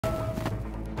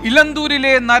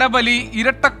ഇലന്തൂരിലെ നരബലി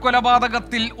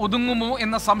ഇരട്ടക്കൊലപാതകത്തിൽ ഒതുങ്ങുമോ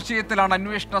എന്ന സംശയത്തിലാണ്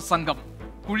അന്വേഷണ സംഘം.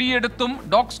 കുഴിയെടുത്തും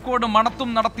ഡോഗ് സ്ക്വാഡ് മണത്തും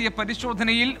നടത്തിയ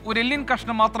പരിശോധനയിൽ ഒരു എല്ലിൻ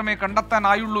കഷ്ണം മാത്രമേ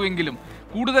കണ്ടെത്താനായുള്ളൂ എങ്കിലും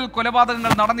കൂടുതൽ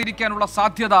കൊലപാതകങ്ങൾ നടന്നിരിക്കാനുള്ള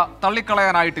സാധ്യത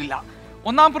തള്ളിക്കളയാനായിട്ടില്ല.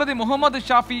 ഒന്നാം പ്രതി മുഹമ്മദ്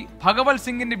ഷാഫി ഭഗവത്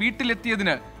സിംഗിന്റെ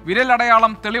വീട്ടിലെത്തിയതിന്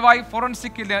വിരലടയാളം തെളിവായി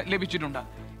ഫോറൻസിക്കിന് ലഭിച്ചിട്ടുണ്ട്.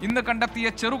 ഇന്ന് കണ്ടെത്തിയ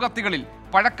ചെറുകത്തികളിൽ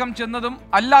പഴക്കം ചെന്നതും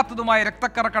അല്ലാത്തതുമായ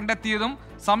രക്തക്കറ കണ്ടെത്തിയതും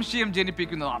സംശയം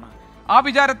ജനിപ്പിക്കുന്നതാണ്. ആ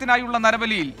വിചാരത്തിനായുള്ള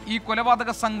നരബലിയിൽ ഈ കൊലപാതക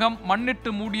സംഘം മണ്ണിട്ട്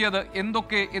മൂടിയത്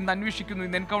എന്തൊക്കെ എന്ന് അന്വേഷിക്കുന്നു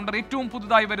ഇന്ന് എൻകൗണ്ടർ. ഏറ്റവും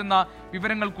പുതുതായി വരുന്ന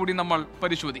വിവരങ്ങൾ കൂടി നമ്മൾ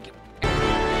പരിശോധിക്കും.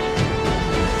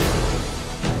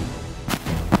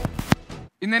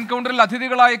 ഇന്ന് എൻകൗണ്ടറിൽ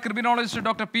അതിഥികളായ criminologist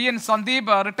doctor പി.എൻ.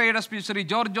 Sandeep, retired SP. Shri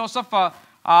George Joseph,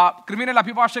 criminal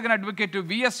അഭിഭാഷകൻ അഡ്വക്കേറ്റ്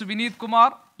വി.എസ്. വിനീത് കുമാർ,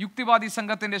 യുക്തിവാദി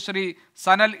സംഘത്തിന്റെ ശ്രീ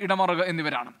സനൽ ഇടമറുക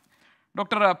എന്നിവരാണ്.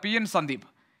 ഡോക്ടർ പി.എൻ. സന്ദീപ്,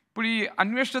 ഇപ്പോൾ ഈ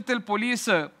അന്വേഷണത്തിൽ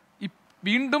പോലീസ്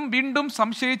വീണ്ടും വീണ്ടും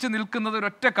സംശയിച്ച് നിൽക്കുന്നത്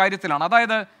ഒരൊറ്റ കാര്യത്തിലാണ്.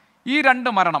 അതായത് ഈ രണ്ട്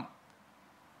മരണം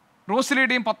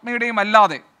റോസിലിയുടെയും പത്മയുടെയും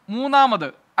അല്ലാതെ മൂന്നാമത്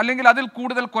അല്ലെങ്കിൽ അതിൽ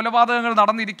കൂടുതൽ കൊലപാതകങ്ങൾ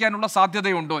നടന്നിരിക്കാനുള്ള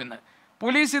സാധ്യതയുണ്ടോ എന്ന്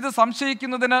പോലീസ് ഇത്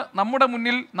സംശയിക്കുന്നതിന് നമ്മുടെ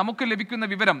മുന്നിൽ നമുക്ക് ലഭിക്കുന്ന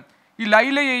വിവരം, ഈ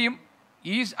ലൈലയെയും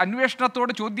ഈ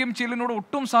അന്വേഷണത്തോട് ചോദ്യം ചെയ്യലിനോട്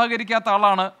ഒട്ടും സഹകരിക്കാത്ത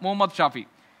ആളാണ് മുഹമ്മദ് ഷാഫി.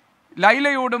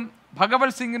 ലൈലയോടും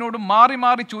ഭഗവത് സിംഗിനോടും മാറി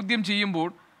മാറി ചോദ്യം ചെയ്യുമ്പോൾ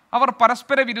അവർ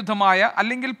പരസ്പര വിരുദ്ധമായ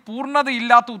അല്ലെങ്കിൽ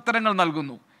പൂർണ്ണതയില്ലാത്ത ഉത്തരങ്ങൾ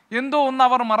നൽകുന്നു. എന്തോ ഒന്ന്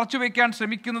അവർ മറച്ചുവെക്കാൻ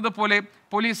ശ്രമിക്കുന്നത് പോലെ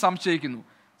പോലീസ് സംശയിക്കുന്നു.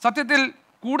 സത്യത്തിൽ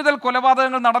കൂടുതൽ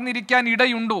കൊലപാതകങ്ങൾ നടന്നിരിക്കാൻ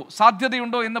ഇടയുണ്ടോ,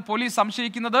 സാധ്യതയുണ്ടോ എന്ന് പോലീസ്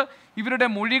സംശയിക്കുന്നത് ഇവരുടെ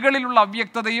മൊഴികളിലുള്ള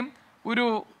അവ്യക്തതയും ഒരു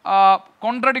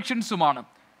കോൺട്രഡിക്ഷൻസുമാണ്.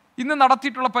 ഇന്ന്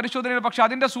നടത്തിയിട്ടുള്ള പരിശോധനയിൽ പക്ഷേ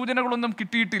അതിൻ്റെ സൂചനകളൊന്നും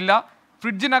കിട്ടിയിട്ടില്ല.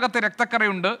 ഫ്രിഡ്ജിനകത്ത്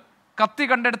രക്തക്കറയുണ്ട്, കത്തി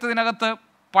കണ്ടെടുത്തതിനകത്ത്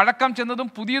പഴക്കം ചെന്നതും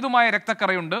പുതിയതുമായ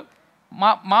രക്തക്കറയുണ്ട്,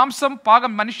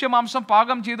 മനുഷ്യമാംസം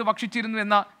പാകം ചെയ്ത് ഭക്ഷിച്ചിരുന്നു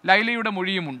എന്ന ലൈലയുടെ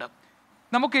മൊഴിയുമുണ്ട്.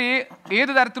 നമുക്ക്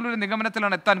ഏത് തരത്തിലൊരു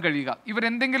നിഗമനത്തിലാണ് എത്താൻ കഴിയുക?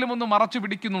 ഇവരെന്തെങ്കിലും ഒന്ന് മറച്ചു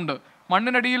പിടിക്കുന്നുണ്ട്,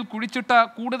 മണ്ണിനടിയിൽ കുഴിച്ചിട്ട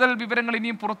കൂടുതൽ വിവരങ്ങൾ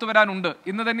ഇനിയും പുറത്തു വരാനുണ്ട്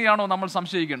എന്ന് തന്നെയാണോ നമ്മൾ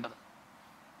സംശയിക്കേണ്ടത്?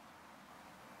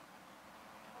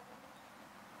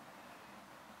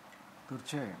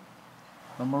 തീർച്ചയായും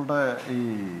നമ്മളുടെ ഈ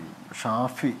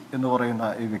ഷാഫി എന്ന്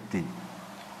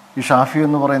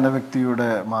പറയുന്ന വ്യക്തിയുടെ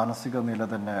മാനസിക നില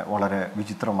തന്നെ വളരെ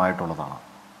വിചിത്രമായിട്ടുള്ളതാണ്.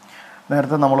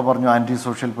 നേരത്തെ നമ്മൾ പറഞ്ഞു ആൻറ്റി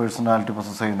സോഷ്യൽ പേഴ്സണാലിറ്റി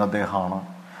പൊസസ് ചെയ്യുന്ന അദ്ദേഹമാണ്.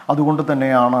 അതുകൊണ്ട്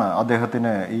തന്നെയാണ്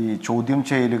അദ്ദേഹത്തിന് ഈ ചോദ്യം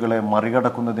ചെയ്യലുകളെ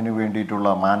മറികടക്കുന്നതിന് വേണ്ടിയിട്ടുള്ള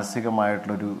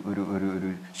മാനസികമായിട്ടുള്ളൊരു ഒരു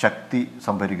ശക്തി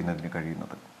സംഭരിക്കുന്നതിന്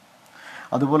കഴിയുന്നത്.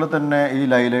 അതുപോലെ തന്നെ ഈ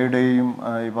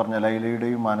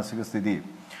ലൈലയുടെയും മാനസിക സ്ഥിതി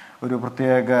ഒരു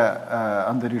പ്രത്യേക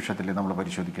അന്തരീക്ഷത്തിൽ നമ്മൾ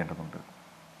പരിശോധിക്കേണ്ടതുണ്ട്.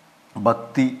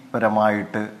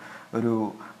 ഭക്തിപരമായിട്ട് ഒരു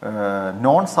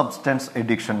നോൺ സബ്സ്റ്റൻസ്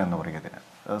എഡിക്ഷൻ എന്ന് പറയുന്നതിന്,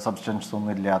 സബ്സ്റ്റൻസ്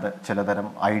ഒന്നുമില്ലാതെ ചിലതരം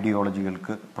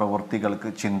ഐഡിയോളജികൾക്ക്, പ്രവൃത്തികൾക്ക്,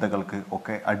 ചിന്തകൾക്ക്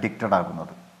ഒക്കെ അഡിക്റ്റഡ്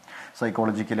ആകുന്നത്.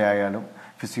 സൈക്കോളജിക്കലി ആയാലും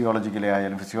ഫിസിയോളജിക്കൽ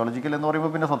എന്ന്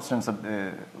പറയുമ്പോൾ പിന്നെ സബ്സ്റ്റൻസ്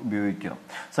ഉപയോഗിക്കണം.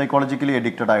 സൈക്കോളജിക്കലി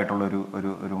അഡിക്റ്റഡ് ആയിട്ടുള്ള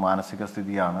ഒരു മാനസിക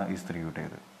സ്ഥിതിയാണ് ഈ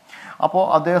സ്ത്രീയുടേത്. അപ്പോൾ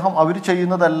അവർ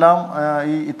ചെയ്യുന്നതെല്ലാം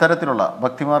ഈ ഇത്തരത്തിലുള്ള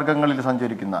ഭക്തിമാർഗങ്ങളിൽ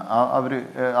സഞ്ചരിക്കുന്ന ആ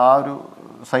ഒരു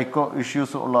സൈക്കോ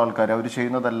ഇഷ്യൂസ് ഉള്ള ആൾക്കാർ അവർ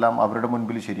ചെയ്യുന്നതെല്ലാം അവരുടെ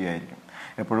മുൻപിൽ ശരിയായിരിക്കും.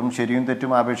 എപ്പോഴും ശരിയും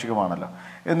തെറ്റും ആപേക്ഷികമാണല്ലോ.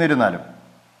 എന്നിരുന്നാലും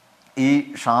ഈ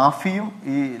ഷാഫിയും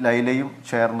ഈ ലൈലയും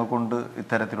ചേർന്നുകൊണ്ട്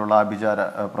ഇത്തരത്തിലുള്ള ആഭിചാര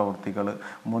പ്രവൃത്തികൾ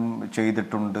മുൻപ്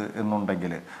ചെയ്തിട്ടുണ്ട്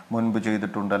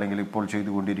അല്ലെങ്കിൽ ഇപ്പോൾ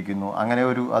ചെയ്തുകൊണ്ടിരിക്കുന്നു, അങ്ങനെ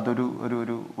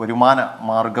അതൊരു വരുമാന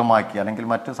മാർഗമാക്കി അല്ലെങ്കിൽ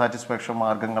മറ്റ് സാറ്റിസ്ഫാക്ഷൻ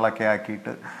മാർഗങ്ങളൊക്കെ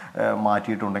ആക്കിയിട്ട്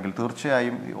മാറ്റിയിട്ടുണ്ടെങ്കിൽ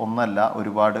തീർച്ചയായും ഒന്നല്ല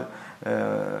ഒരുപാട്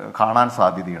കാണാൻ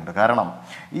സാധ്യതയുണ്ട്. കാരണം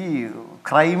ഈ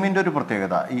ക്രൈമിൻ്റെ ഒരു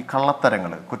പ്രത്യേകത, ഈ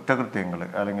കള്ളത്തരങ്ങൾ, കുറ്റകൃത്യങ്ങൾ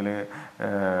അല്ലെങ്കിൽ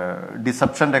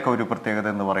ഡിസപ്ഷൻ്റെ ഒക്കെ ഒരു പ്രത്യേകത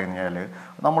എന്ന് പറഞ്ഞാൽ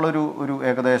നമ്മളൊരു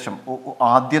ഏകദേശം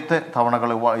ആദ്യത്തെ തവണകൾ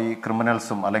ഈ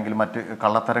ക്രിമിനൽസും അല്ലെങ്കിൽ മറ്റ്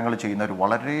കള്ളത്തരങ്ങൾ ചെയ്യുന്നവർ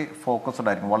വളരെ ഫോക്കസ്ഡ്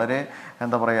ആയിരിക്കും, വളരെ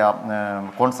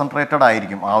കോൺസെൻട്രേറ്റഡ്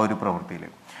ആയിരിക്കും ആ ഒരു പ്രവൃത്തിയിൽ.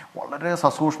 വളരെ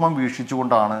സസൂക്ഷ്മം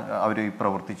വീക്ഷിച്ചുകൊണ്ടാണ് അവർ ഈ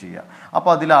പ്രവൃത്തി ചെയ്യുക.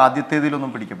 അപ്പോൾ അതിൽ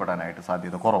ആദ്യത്തേതിലൊന്നും പിടിക്കപ്പെടാനായിട്ട്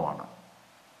സാധ്യത കുറവാണ്.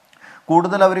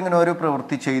 കൂടുതൽ അവരിങ്ങനെ ഓരോ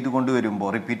പ്രവൃത്തി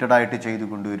റിപ്പീറ്റഡ് ആയിട്ട്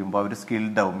ചെയ്തുകൊണ്ടുവരുമ്പോൾ അവർ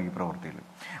സ്കിൽഡ് ആവും ഈ പ്രവൃത്തിയിൽ.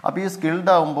 അപ്പോൾ ഈ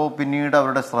സ്കിൽഡ് ആവുമ്പോൾ പിന്നീട്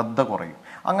അവരുടെ ശ്രദ്ധ കുറയും.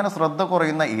 അങ്ങനെ ശ്രദ്ധ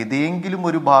കുറയുന്ന ഏതെങ്കിലും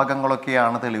ഒരു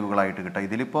ഭാഗങ്ങളൊക്കെയാണ് തെളിവുകളായിട്ട് കിട്ടുക.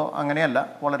 ഇതിലിപ്പോൾ അങ്ങനെയല്ല,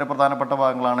 വളരെ പ്രധാനപ്പെട്ട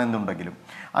ഭാഗങ്ങളാണ് എന്നുണ്ടെങ്കിലും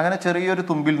അങ്ങനെ ചെറിയൊരു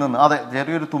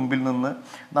തുമ്പിൽ നിന്ന്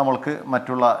നമ്മൾക്ക്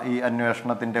മറ്റുള്ള ഈ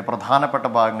അന്വേഷണത്തിൻ്റെ പ്രധാനപ്പെട്ട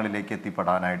ഭാഗങ്ങളിലേക്ക്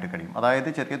എത്തിപ്പെടാനായിട്ട് കഴിയും. അതായത്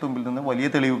ചെറിയ തുമ്പിൽ നിന്ന് വലിയ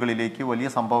തെളിവുകളിലേക്ക്, വലിയ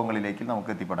സംഭവങ്ങളിലേക്ക്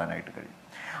നമുക്ക് എത്തിപ്പെടാനായിട്ട് കഴിയും.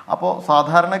 അപ്പോൾ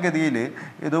സാധാരണഗതിയിൽ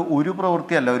ഇത് ഒരു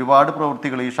പ്രവൃത്തിയല്ല, ഒരുപാട്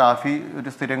പ്രവൃത്തികൾ. ഈ ഷാഫി ഒരു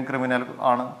സ്ഥിരം ക്രിമിനൽ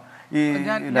ആണ്. ഈ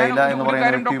ലൈല എന്ന്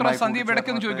പറയുന്ന സന്ദീപ്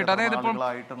ഇടയ്ക്കൊന്ന് ചോദിക്കട്ടെ, അതായത് ഇപ്പോൾ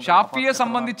ഷാഫിയെ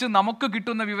സംബന്ധിച്ച് നമുക്ക്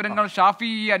കിട്ടുന്ന വിവരങ്ങൾ, ഷാഫി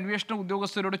ഈ അന്വേഷണ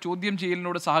ഉദ്യോഗസ്ഥരോട് ചോദ്യം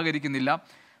ചെയ്യലിനോട് സഹകരിക്കുന്നില്ല.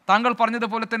 താങ്കൾ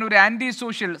പറഞ്ഞതുപോലെ തന്നെ ഒരു ആന്റി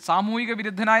സോഷ്യൽ, സാമൂഹിക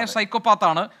വിരുദ്ധനായ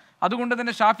സൈക്കോപാത്താണ്. അതുകൊണ്ട്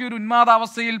തന്നെ ഷാഫി ഒരു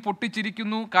ഉന്മാദാവസ്ഥയിൽ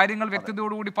പൊട്ടിച്ചിരിക്കുന്നു, കാര്യങ്ങൾ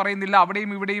വ്യക്തതയോടുകൂടി പറയുന്നില്ല,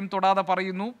 അവിടെയും ഇവിടെയും തൊടാതെ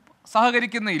പറയുന്നു,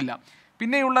 സഹകരിക്കുന്നില്ല.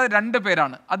 പിന്നെയുള്ള 2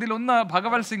 പേരാണ്. അതിലൊന്ന്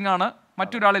ഭഗവത് സിംഗ് ആണ്,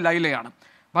 മറ്റൊരാൾ ലൈലയാണ്.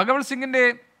 ഭഗവത് സിംഗിന്റെ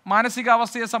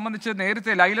മാനസികാവസ്ഥയെ സംബന്ധിച്ച്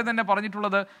നേരത്തെ ലൈല തന്നെ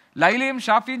പറഞ്ഞിട്ടുള്ളത്, ലൈലയും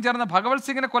ഷാഫിയും ചേർന്ന് ഭഗവത്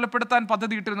സിംഗിനെ കൊലപ്പെടുത്താൻ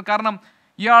പദ്ധതി ഇട്ടിരുന്നു. കാരണം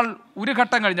ഇയാൾ ഒരു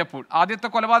ഘട്ടം കഴിഞ്ഞപ്പോൾ, ആദ്യത്തെ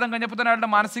കൊലപാതകം കഴിഞ്ഞപ്പോൾ തന്നെ അയാളുടെ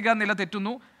മാനസിക നില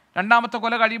തെറ്റുന്നു, രണ്ടാമത്തെ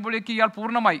കൊല കഴിയുമ്പോഴേക്ക് ഇയാൾ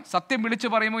പൂർണ്ണമായി സത്യം വിളിച്ചു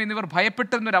പറയുമോ എന്നിവർ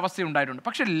ഭയപ്പെട്ടിരുന്നൊരവസ്ഥ ഉണ്ടായിട്ടുണ്ട്.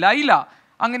 പക്ഷെ ലൈല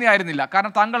അങ്ങനെയായിരുന്നില്ല.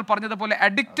 കാരണം താങ്കൾ പറഞ്ഞതുപോലെ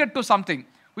അഡിക്റ്റഡ് ടു സംതിങ്,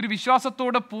 ഒരു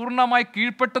വിശ്വാസത്തോട് പൂർണ്ണമായി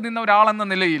കീഴ്പ്പെട്ട് നിന്ന ഒരാളെന്ന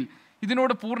നിലയിൽ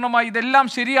ഇതിനോട് പൂർണ്ണമായി ഇതെല്ലാം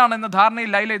ശരിയാണെന്ന ധാരണയിൽ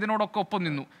ലൈല ഇതിനോടൊക്കെ ഒപ്പം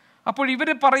നിന്നു. അപ്പോൾ ഇവർ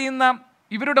പറയുന്ന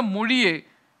ഇവരുടെ മൊഴിയെ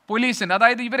പോലീസിന്,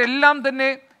 അതായത് ഇവരെല്ലാം തന്നെ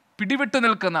പിടിവിട്ട്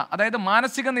നിൽക്കുന്ന, അതായത്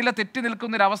മാനസിക നില തെറ്റി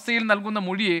നിൽക്കുന്ന ഒരു അവസ്ഥയിൽ നൽകുന്ന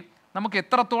മൊഴിയെ നമുക്ക്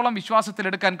എത്രത്തോളം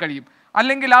വിശ്വാസത്തിലെടുക്കാൻ കഴിയും?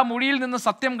 അല്ലെങ്കിൽ ആ മൊഴിയിൽ നിന്ന്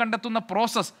സത്യം കണ്ടെത്തുന്ന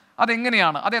പ്രോസസ്സ്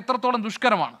അതെങ്ങനെയാണ്? അത് എത്രത്തോളം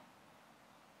ദുഷ്കരമാണ്?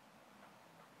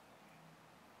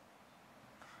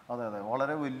 അതെ അതെ,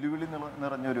 വളരെ വെല്ലുവിളി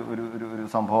നിറഞ്ഞൊരു ഒരു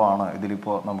സംഭവമാണ്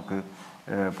ഇതിലിപ്പോൾ നമുക്ക്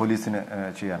പോലീസിന്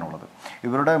ചെയ്യാനുള്ളത്.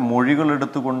 ഇവരുടെ മൊഴികൾ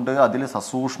എടുത്തുകൊണ്ട് അതിൽ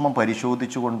സസൂക്ഷ്മം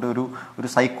പരിശോധിച്ചുകൊണ്ട് ഒരു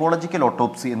സൈക്കോളജിക്കൽ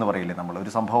ഓട്ടോപ്സി എന്ന് പറയില്ലേ നമ്മൾ,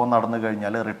 ഒരു സംഭവം നടന്നു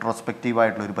കഴിഞ്ഞാൽ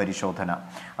റിട്രോസ്പെക്റ്റീവായിട്ടുള്ള ഒരു പരിശോധന,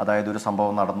 അതായത് ഒരു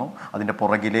സംഭവം നടന്നു, അതിൻ്റെ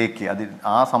പുറകിലേക്ക്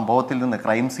ആ സംഭവത്തിൽ നിന്ന്,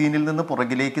 ക്രൈം സീനിൽ നിന്ന്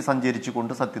പുറകിലേക്ക് സഞ്ചരിച്ചു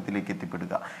കൊണ്ട് സത്യത്തിലേക്ക്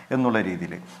എത്തിപ്പെടുക എന്നുള്ള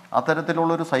രീതിയിൽ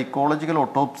അത്തരത്തിലുള്ള ഒരു സൈക്കോളജിക്കൽ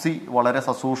ഓട്ടോപ്സി വളരെ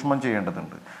സസൂക്ഷ്മം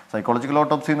ചെയ്യേണ്ടതുണ്ട്. സൈക്കോളജിക്കൽ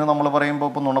ഓട്ടോപ്സി എന്ന് നമ്മൾ പറയുമ്പോൾ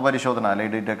ഇപ്പോൾ നുണപരിശോധന,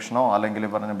 അല്ലെങ്കിൽ ഡിറ്റക്ഷനോ അല്ലെങ്കിൽ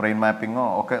പറഞ്ഞ ബ്രെയിൻ മാപ്പിങ്ങോ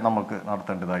ഒക്കെ നമുക്ക്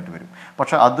നടത്തേണ്ടതായിട്ട് വരും.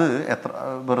 പക്ഷെ അത്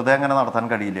വെറുതെ അങ്ങനെ നടത്താൻ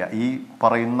കഴിയില്ല. ഈ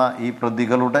പറയുന്ന ഈ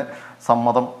പ്രതികളുടെ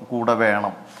സമ്മതം കൂടെ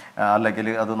വേണം, അല്ലെങ്കിൽ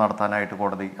അത് നടത്താനായിട്ട്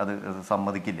കോടതി അത്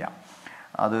സമ്മതിക്കില്ല.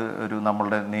 അത്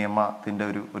നമ്മളുടെ നിയമത്തിൻ്റെ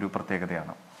ഒരു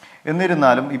പ്രത്യേകതയാണ്.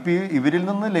 എന്നിരുന്നാലും ഇപ്പം ഇവരിൽ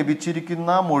നിന്ന്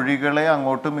ലഭിച്ചിരിക്കുന്ന മൊഴികളെ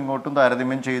അങ്ങോട്ടും ഇങ്ങോട്ടും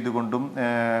താരതമ്യം ചെയ്തുകൊണ്ടും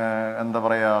എന്താ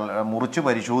പറയുക, മുറിച്ച്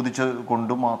പരിശോധിച്ച്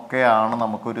കൊണ്ടും ഒക്കെയാണ്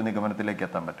നമുക്കൊരു നിഗമനത്തിലേക്ക്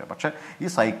എത്താൻ പറ്റുക. പക്ഷേ ഈ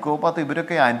സൈക്കോപാത്ത്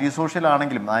ഇവരൊക്കെ ആൻറ്റി സോഷ്യൽ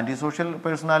ആണെങ്കിലും, ആൻറ്റി സോഷ്യൽ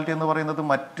പേഴ്സണാലിറ്റി എന്ന് പറയുന്നത്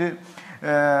മറ്റ്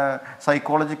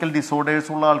സൈക്കോളജിക്കൽ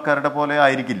ഡിസോർഡേഴ്സ് ഉള്ള ആൾക്കാരുടെ പോലെ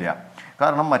ആയിരിക്കില്ല.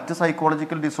 കാരണം മറ്റ്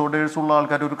സൈക്കോളജിക്കൽ ഡിസോർഡേഴ്സ് ഉള്ള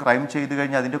ആൾക്കാർ ഒരു ക്രൈം ചെയ്ത്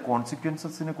കഴിഞ്ഞാൽ അതിൻ്റെ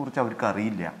കോൺസിക്വൻസസിനെ കുറിച്ച് അവർക്ക്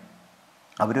അറിയില്ല.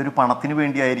 അവരൊരു പണത്തിന്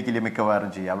വേണ്ടിയായിരിക്കില്ല മിക്കവാറും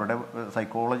ചെയ്യുക. അവരുടെ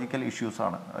സൈക്കോളജിക്കൽ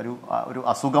ഇഷ്യൂസാണ്, ഒരു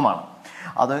അസുഖമാണ്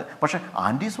അത്. പക്ഷേ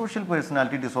ആൻറ്റി സോഷ്യൽ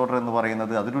പേഴ്സണാലിറ്റി ഡിസോർഡർ എന്ന്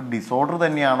പറയുന്നത് അതൊരു ഡിസോർഡർ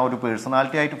തന്നെയാണ്, ഒരു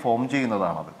പേഴ്സണാലിറ്റി ആയിട്ട് ഫോം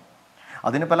ചെയ്യുന്നതാണത്.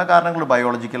 അതിന് പല കാരണങ്ങൾ,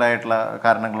 ബയോളജിക്കലായിട്ടുള്ള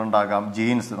കാരണങ്ങളുണ്ടാകാം,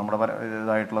 ജീൻസ് നമ്മുടെ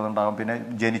ഇതായിട്ടുള്ളതുണ്ടാകാം, പിന്നെ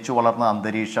ജനിച്ചു വളർന്ന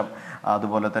അന്തരീക്ഷം,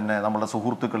 അതുപോലെ തന്നെ നമ്മുടെ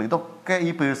സുഹൃത്തുക്കൾ, ഇതൊക്കെ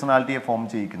ഈ പേഴ്സണാലിറ്റിയെ ഫോം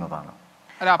ചെയ്യിക്കുന്നതാണ്.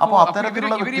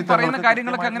 പറയുന്ന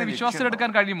കാര്യങ്ങളൊക്കെ അങ്ങനെ വിശ്വാസത്തിലെടുക്കാൻ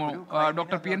കഴിയുമോ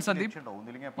ഡോക്ടർ പി എൻ സന്ദീപ്?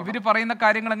 ഇവർ പറയുന്ന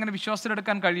കാര്യങ്ങൾ അങ്ങനെ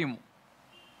വിശ്വാസത്തിലെടുക്കാൻ കഴിയുമോ?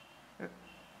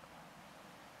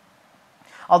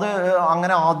 അത്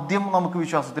അങ്ങനെ ആദ്യം നമുക്ക്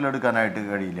വിശ്വാസത്തിലെടുക്കാനായിട്ട്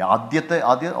കഴിയില്ല.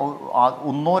 ആദ്യം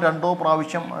 1 2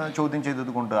 പ്രാവശ്യം ചോദ്യം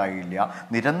ചെയ്തത് കൊണ്ട് ആയില്ല.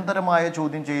 നിരന്തരമായ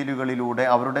ചോദ്യം ചെയ്യലുകളിലൂടെ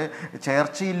അവരുടെ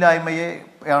ചേർച്ചയില്ലായ്മയെ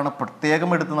ആണ് പ്രത്യേകം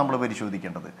എടുത്ത് നമ്മൾ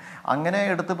പരിശോധിക്കേണ്ടത്. അങ്ങനെ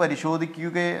എടുത്ത്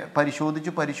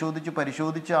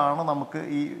പരിശോധിച്ചാണ് നമുക്ക്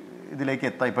ഈ ഇതിലേക്ക്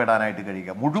എത്തിപ്പെടാനായിട്ട്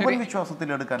കഴിയുക. മുഴുവൻ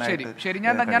വിശ്വാസത്തിലെടുക്കാനായിട്ട്. ശരി,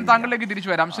 ഞാൻ താങ്കളിലേക്ക്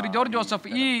തിരിച്ചു വരാം. ശ്രീ ജോർജ് ജോസഫ്,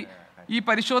 ഈ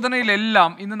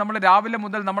പരിശോധനയിലെല്ലാം ഇന്ന് നമ്മൾ രാവിലെ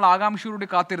മുതൽ നമ്മൾ ആകാംക്ഷയോടെ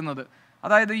കാത്തിരുന്നത്,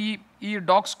 അതായത് ഈ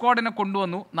ഡോഗ് സ്ക്വാഡിനെ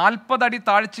കൊണ്ടുവന്നു, 40 അടി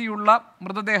താഴ്ചയുള്ള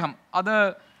മൃതദേഹം, അത്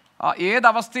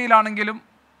ഏതവസ്ഥയിലാണെങ്കിലും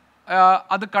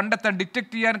അത് കണ്ടെത്താൻ,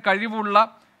 ഡിറ്റക്ട് ചെയ്യാൻ കഴിവുള്ള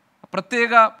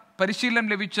പ്രത്യേക പരിശീലനം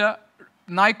ലഭിച്ച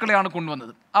നായ്ക്കളെയാണ്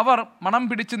കൊണ്ടുവന്നത്. അവർ മണം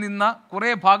പിടിച്ച് നിന്ന കുറേ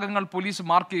ഭാഗങ്ങൾ പോലീസ്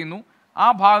മാർക്ക് ചെയ്യുന്നു, ആ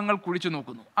ഭാഗങ്ങൾ കുഴിച്ചു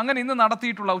നോക്കുന്നു. അങ്ങനെ ഇന്ന്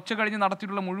ഉച്ചകഴിഞ്ഞ്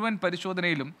നടത്തിയിട്ടുള്ള മുഴുവൻ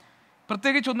പരിശോധനയിലും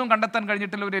പ്രത്യേകിച്ചൊന്നും കണ്ടെത്താൻ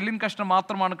കഴിഞ്ഞിട്ടില്ല. ഒരു എല്ലിൻ കഷ്ണം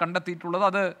മാത്രമാണ് കണ്ടെത്തിയിട്ടുള്ളത്.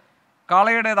 അത്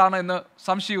കാളയുടേതാണ് എന്ന്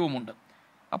സംശയവുമുണ്ട്.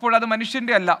 അപ്പോൾ അത്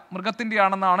മനുഷ്യൻ്റെ അല്ല, മൃഗത്തിൻ്റെ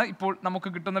ആണെന്നാണ് ഇപ്പോൾ നമുക്ക്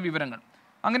കിട്ടുന്ന വിവരങ്ങൾ.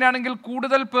 അങ്ങനെയാണെങ്കിൽ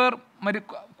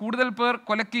കൂടുതൽ പേർ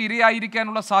കൊലയ്ക്ക്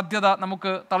ഇരയായിരിക്കാനുള്ള സാധ്യത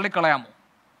നമുക്ക് തള്ളിക്കളയാമോ?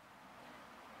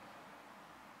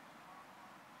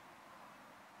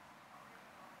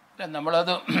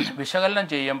 നമ്മളത് വിശകലനം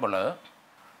ചെയ്യുമ്പോൾ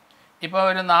ഇപ്പോൾ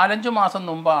ഒരു 4-5 മാസം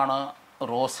മുമ്പാണ്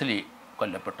റോസ്ലി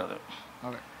കൊല്ലപ്പെട്ടത്.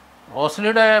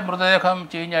 റോസ്ലിയുടെ മൃതദേഹം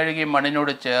ചീഞ്ഞഴുകി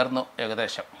മണ്ണിനോട് ചേർന്നു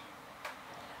ഏകദേശം.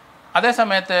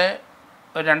 അതേസമയത്ത്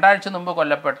 2 ആഴ്ച മുമ്പ്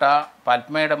കൊല്ലപ്പെട്ട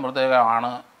പത്മയുടെ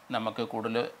മൃതദേഹമാണ് നമുക്ക്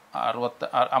കൂടുതൽ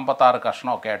 56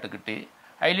 കഷ്ണമൊക്കെ ആയിട്ട് കിട്ടി.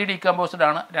 ഹൈലി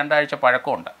ഡീകമ്പോസ്ഡാണ്, 2 ആഴ്ച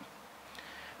പഴക്കമുണ്ട്.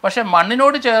 പക്ഷേ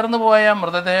മണ്ണിനോട് ചേർന്ന് പോയ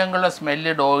മൃതദേഹങ്ങളുടെ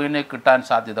സ്മെല്ല് ഡോഗിന് കിട്ടാൻ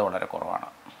സാധ്യത വളരെ കുറവാണ്.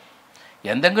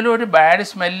 എന്തെങ്കിലും ഒരു ബാഡ്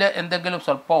സ്മെല്ല് എന്തെങ്കിലും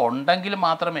സ്വല്പം ഉണ്ടെങ്കിൽ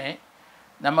മാത്രമേ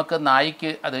നമുക്ക്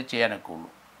നായ്ക്ക് അത് ചെയ്യാനൊക്കെ ഉള്ളൂ.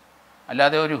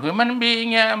 അല്ലാതെ ഒരു ഹ്യൂമൻ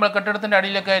ബീയിങ് നമ്മൾ കെട്ടിടത്തിൻ്റെ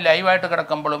അടിയിലൊക്കെ ലൈവായിട്ട്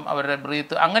കിടക്കുമ്പോഴും അവരുടെ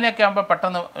ബ്രീത്ത് അങ്ങനെയൊക്കെ ആകുമ്പോൾ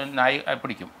പെട്ടെന്ന് നായി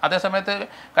പിടിക്കും. അതേസമയത്ത്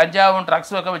കഞ്ചാവും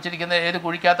ഡ്രഗ്സും ഒക്കെ വെച്ചിരിക്കുന്ന ഏത്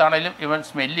കുഴിക്കകത്താണേലും ഇവൻ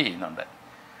സ്മെല്ല് ചെയ്യുന്നുണ്ട്.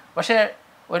 പക്ഷേ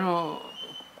ഒരു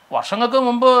വർഷങ്ങൾക്ക്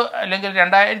മുമ്പ് അല്ലെങ്കിൽ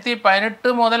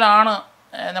 2018 മുതലാണ്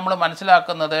നമ്മൾ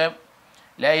മനസ്സിലാക്കുന്നത്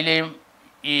ലൈലയും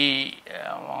ഈ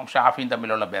ഷാഫിയും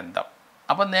തമ്മിലുള്ള ബന്ധം.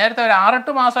 അപ്പം നേരത്തെ ഒരു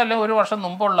 6-8 മാസം അല്ലെങ്കിൽ 1 വർഷം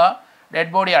മുമ്പുള്ള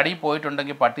ഡെഡ് ബോഡി അടിയിൽ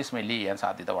പോയിട്ടുണ്ടെങ്കിൽ പട്ടി സ്മെല്ല് ചെയ്യാൻ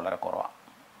സാധ്യത വളരെ കുറവാണ്.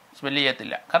 സ്മെല്ല്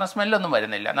ചെയ്യത്തില്ല, കാരണം സ്മെല്ലൊന്നും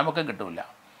വരുന്നില്ല, നമുക്കും കിട്ടില്ല.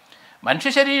 മനുഷ്യ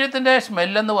ശരീരത്തിൻ്റെ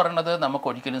സ്മെല്ലെന്ന് പറയുന്നത് നമുക്ക്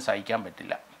ഒരിക്കലും സഹിക്കാൻ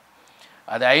പറ്റില്ല.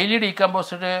 അത് ഹൈലി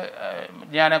ഡീകമ്പോസ്ഡ്.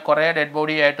 ഞാൻ കുറേ ഡെഡ്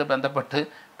ബോഡിയായിട്ട് ബന്ധപ്പെട്ട്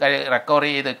റിക്കവർ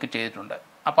ചെയ്തൊക്കെ ചെയ്തിട്ടുണ്ട്.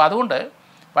 അപ്പോൾ അതുകൊണ്ട്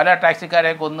പല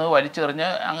ടാക്സിക്കാരെ കൊന്ന് വലിച്ചെറിഞ്ഞ്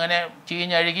അങ്ങനെ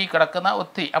ചീഞ്ഞഴുകി കിടക്കുന്ന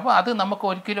ഒത്തിരി. അപ്പോൾ അത് നമുക്ക്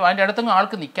ഒരിക്കലും അതിൻ്റെ അടുത്തൊന്നും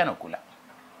ആൾക്ക് നിൽക്കാൻ ഒക്കില്ല.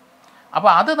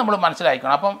 അപ്പോൾ അത് നമ്മൾ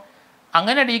മനസ്സിലാക്കണം. അപ്പം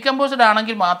അങ്ങനെ ഡീകമ്പോസ്ഡ്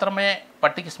ആണെങ്കിൽ മാത്രമേ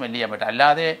പട്ടിക്ക് സ്മെല്ല് ചെയ്യാൻ പറ്റൂ.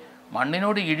 അല്ലാതെ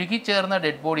മണ്ണിനോട് ഇഴുകിച്ചേർന്ന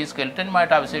ഡെഡ് ബോഡി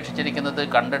സ്കെൽറ്റനുമായിട്ട് അവശേഷിച്ചിരിക്കുന്നത്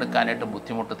കണ്ടെടുക്കാനായിട്ട്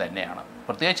ബുദ്ധിമുട്ട് തന്നെയാണ്,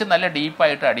 പ്രത്യേകിച്ച് നല്ല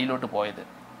ഡീപ്പായിട്ട് അടിയിലോട്ട് പോയത്.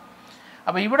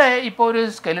 അപ്പോൾ ഇവിടെ ഇപ്പോൾ ഒരു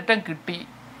സ്കെൽറ്റൻ കിട്ടി,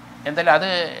 എന്തായാലും അത്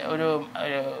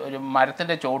ഒരു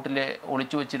മരത്തിൻ്റെ ചോട്ടിൽ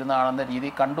ഒളിച്ചു വെച്ചിരുന്നതാണെന്ന രീതി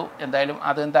കണ്ടു. എന്തായാലും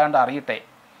അതെന്താണ്ട് അറിയട്ടെ,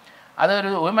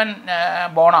 അതൊരു ഹ്യൂമൻ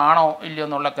ബോൺ ആണോ ഇല്ലയോ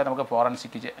എന്നുള്ളതൊക്കെ നമുക്ക്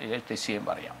ഫോറൻസിക് ടെസ്റ്റ് ചെയ്യാൻ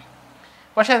പറയാം.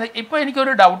 പക്ഷേ ഇപ്പോൾ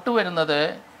എനിക്കൊരു ഡൗട്ട് വരുന്നത്,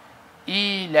 ഈ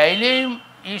ലൈലയും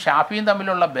ഈ ഷാഫിയും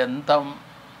തമ്മിലുള്ള ബന്ധം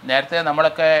നേരത്തെ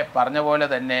നമ്മളൊക്കെ പറഞ്ഞ പോലെ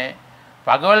തന്നെ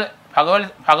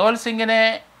ഭഗവത് സിംഗിനെ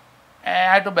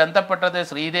ആയിട്ട് ബന്ധപ്പെട്ടത്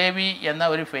ശ്രീദേവി എന്ന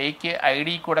ഒരു ഫേക്ക് ID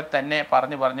കൂടെ തന്നെ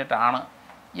പറഞ്ഞിട്ടാണ്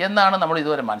എന്നാണ് നമ്മൾ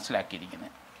ഇതുവരെ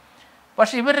മനസ്സിലാക്കിയിരിക്കുന്നത്.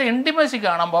 പക്ഷേ ഇവരുടെ ഇൻറ്റിമസി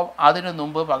കാണുമ്പോൾ അതിനു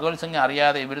മുമ്പ് ഭഗവത് സിംഗ്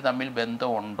അറിയാതെ ഇവർ തമ്മിൽ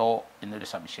ബന്ധമുണ്ടോ എന്നൊരു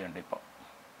സംശയമുണ്ട്. ഇപ്പോൾ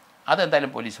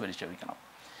അതെന്തായാലും പോലീസ് പരിശോധിക്കണം.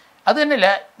 അത് തന്നെയല്ല,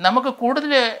 നമുക്ക്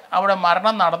കൂടുതൽ അവിടെ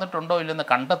മരണം നടന്നിട്ടുണ്ടോ ഇല്ലെന്ന്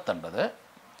കണ്ടെത്തേണ്ടത്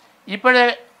ഇപ്പോഴേ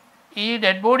ഈ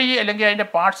ഡെഡ് ബോഡി അല്ലെങ്കിൽ അതിൻ്റെ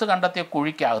പാർട്സ് കണ്ടെത്തിയ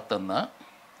കുഴിക്കകത്തുനിന്ന്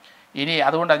ഇനി,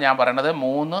 അതുകൊണ്ടാണ് ഞാൻ പറയണത്,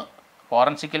 3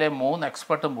 ഫോറൻസിക്കിലെ 3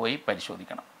 എക്സ്പെർട്ടും പോയി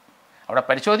പരിശോധിക്കണം. അവിടെ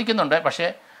പരിശോധിക്കുന്നുണ്ട്, പക്ഷേ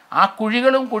ആ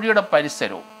കുഴികളും കുഴിയുടെ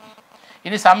പരിസരവും,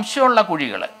 ഇനി സംശയമുള്ള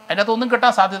കുഴികൾ അതിനകത്തൊന്നും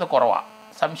കിട്ടാൻ സാധ്യത കുറവാണ്.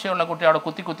 സംശയമുള്ള കുട്ടി അവിടെ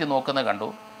കുത്തി നോക്കുന്നത് കണ്ടു.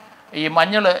 ഈ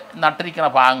മഞ്ഞൾ നട്ടിരിക്കുന്ന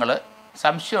ഭാഗങ്ങൾ,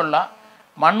 സംശയമുള്ള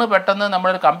മണ്ണ് പെട്ടെന്ന്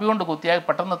നമ്മളൊരു കമ്പി കൊണ്ട് കുത്തിയാൽ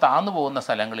പെട്ടെന്ന് താന്നു പോകുന്ന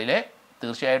സ്ഥലങ്ങളിൽ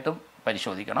തീർച്ചയായിട്ടും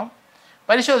പരിശോധിക്കണം.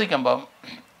 പരിശോധിക്കുമ്പം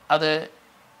അത്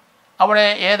അവിടെ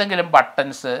ഏതെങ്കിലും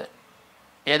ബട്ടൺസ്,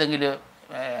 ഏതെങ്കിലും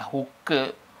ഹുക്ക്,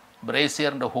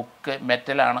 ബ്രേസിയറിൻ്റെ ഹുക്ക്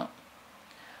മെറ്റലാണ്,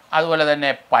 അതുപോലെ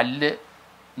തന്നെ പല്ല്,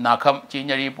 നഖം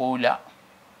ചീഞ്ഞഴുകി പോവില്ല,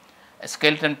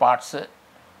 സ്കെൽറ്റൻ പാർട്സ്,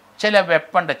 ചില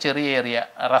വെപ്പൻ്റെ ചെറിയ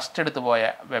റസ്റ്റ് എടുത്ത്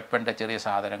പോയ വെപ്പൻ്റെ ചെറിയ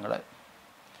സാധനങ്ങൾ,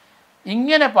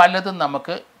 ഇങ്ങനെ പലതും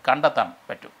നമുക്ക് കണ്ടെത്താൻ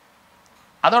പറ്റും.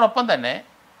 അതോടൊപ്പം തന്നെ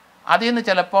അതിൽ നിന്ന്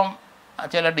ചിലപ്പം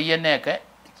ചില DNA ഒക്കെ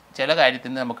ചില കാര്യത്തിൽ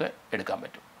നിന്ന് നമുക്ക് എടുക്കാൻ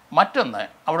പറ്റും. മറ്റൊന്ന്,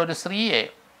 അവിടെ ഒരു സ്ത്രീയെ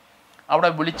അവിടെ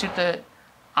വിളിച്ചിട്ട്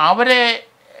അവരെ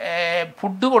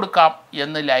ഫുഡ് കൊടുക്കാം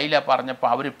എന്ന് ലൈല പറഞ്ഞപ്പോൾ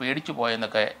അവർ പേടിച്ചു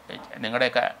പോയെന്നൊക്കെ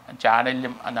നിങ്ങളുടെയൊക്കെ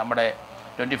ചാനലിലും നമ്മുടെ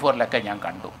 24-ലൊക്കെ ഞാൻ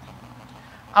കണ്ടു.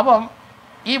 അപ്പം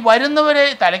ഈ വരുന്നവരെ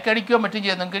തലക്കടിക്കുകയോ മറ്റും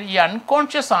ചെയ്യുന്നെങ്കിൽ ഈ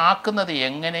അൺകോൺഷ്യസ് ആക്കുന്നത്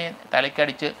എങ്ങനെ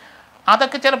തലക്കടിച്ച്,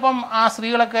 അതൊക്കെ ചിലപ്പം ആ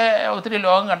സ്ത്രീകളൊക്കെ ഒത്തിരി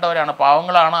ലോകം കണ്ടവരാണ്,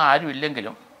 പാവങ്ങളാണ്, ആരും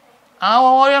ഇല്ലെങ്കിലും ആ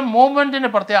ഓരോ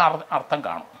മൂവ്മെൻറ്റിന് പ്രത്യേക അർത്ഥം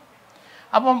കാണും.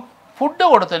 അപ്പം ഫുഡ്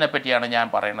കൊടുത്തതിനെ പറ്റിയാണ് ഞാൻ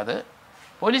പറയുന്നത്.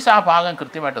 പോലീസ് ആ ഭാഗം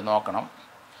കൃത്യമായിട്ട് നോക്കണം.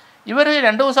 ഇവർ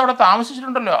 2 ദിവസം അവിടെ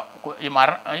താമസിച്ചിട്ടുണ്ടല്ലോ, ഈ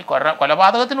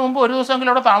കൊലപാതകത്തിന് മുമ്പ് 1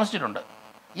 ദിവസമെങ്കിലും അവിടെ താമസിച്ചിട്ടുണ്ട്.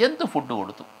 എന്ത് ഫുഡ്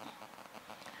കൊടുത്തു?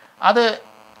 അത്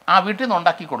ആ വീട്ടിൽ നിന്ന്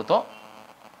ഉണ്ടാക്കി കൊടുത്തോ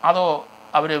അതോ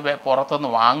അവർ പുറത്തുനിന്ന്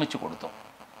വാങ്ങിച്ചു കൊടുത്തോ?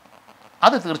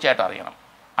 അത് തീർച്ചയായിട്ടും അറിയണം.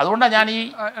 അതുകൊണ്ടാണ് ഞാൻ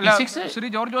ശ്രീ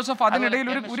ജോർജ് ജോസഫ് അതിനിടയിൽ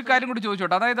ഒരു കാര്യം കൂടി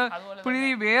ചോദിച്ചോട്ടെ.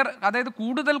 അതായത്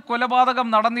കൂടുതൽ കൊലപാതകം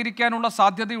നടന്നിരിക്കാനുള്ള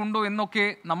സാധ്യതയുണ്ടോ എന്നൊക്കെ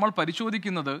നമ്മൾ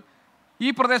പരിശോധിക്കുന്നത് ഈ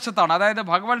പ്രദേശത്താണ്, അതായത്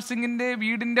ഭഗവത് സിംഗിന്റെ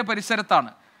വീടിന്റെ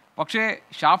പരിസരത്താണ്. പക്ഷേ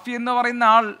ഷാഫി എന്ന് പറയുന്ന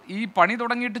ആൾ ഈ പണി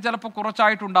തുടങ്ങിയിട്ട് ചിലപ്പോൾ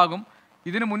കുറച്ചായിട്ടുണ്ടാകും.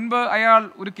 ഇതിനു മുൻപ് അയാൾ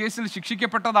ഒരു കേസിൽ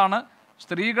ശിക്ഷിക്കപ്പെട്ടതാണ്.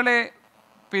 സ്ത്രീകളെ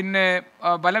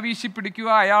ബലവീശി പിടിക്കുക,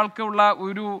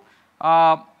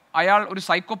 അയാൾ ഒരു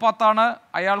സൈക്കോപാത്താണ്.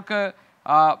 അയാൾക്ക്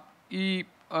ഈ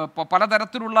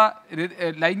പലതരത്തിലുള്ള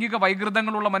ലൈംഗിക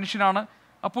വൈകൃതങ്ങളുള്ള മനുഷ്യനാണ്.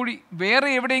 അപ്പോൾ വേറെ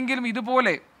എവിടെയെങ്കിലും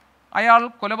ഇതുപോലെ അയാൾ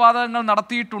കൊലപാതകങ്ങൾ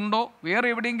നടത്തിയിട്ടുണ്ടോ, വേറെ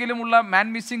എവിടെയെങ്കിലുമുള്ള മാൻ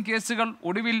മിസ്സിംഗ് കേസുകൾ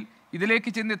ഒടുവിൽ ഇതിലേക്ക്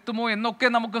ചെന്നെത്തുമോ എന്നൊക്കെ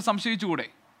നമുക്ക് സംശയിച്ചുകൂടെ?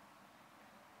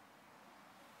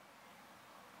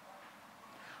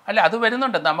 അല്ല, അത്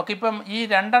വരുന്നുണ്ട്. നമുക്കിപ്പം ഈ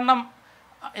 2 എണ്ണം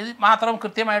ഇത് മാത്രം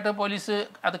കൃത്യമായിട്ട് പോലീസ്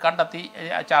അത് കണ്ടെത്തി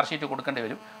ചാർജ് ഷീറ്റ് കൊടുക്കേണ്ടി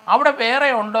വരും. അവിടെ വേറെ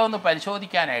ഉണ്ടോ എന്ന്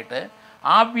പരിശോധിക്കാനായിട്ട്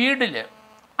ആ വീട്ടിൽ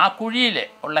ആ കുഴിയിൽ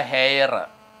ഉള്ള ഹെയർ,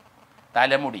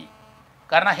 തലമുടി,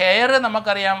 കാരണം ഹെയർ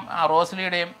നമുക്കറിയാം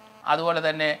റോസ്ലിയുടെയും അതുപോലെ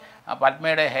തന്നെ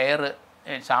പത്മയുടെ ഹെയർ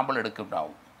സാമ്പിൾ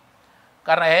എടുക്കുന്നുണ്ടാവും.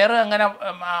 കാരണം ഹെയർ അങ്ങനെ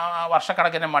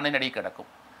വർഷക്കണക്കിന് മണ്ണിനടിയിൽ കിടക്കും.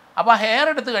 അപ്പോൾ ആ ഹെയർ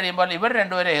എടുത്ത് കഴിയുമ്പോൾ ഇവർ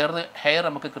 2 പേരെ ഹെയർ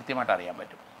നമുക്ക് കൃത്യമായിട്ട് അറിയാൻ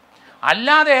പറ്റും.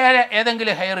 അല്ലാതെ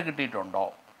ഏതെങ്കിലും ഹെയർ കിട്ടിയിട്ടുണ്ടോ?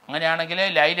 അങ്ങനെയാണെങ്കിൽ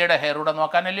ലൈലയുടെ ഹെയർ കൂടെ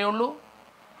നോക്കാനല്ലേ ഉള്ളൂ.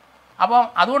 അപ്പം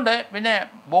അതുകൊണ്ട് പിന്നെ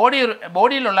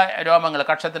ബോഡിയിലുള്ള രോമങ്ങൾ,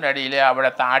 കക്ഷത്തിൻ്റെ അടിയിൽ, അവിടെ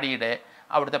താടിയുടെ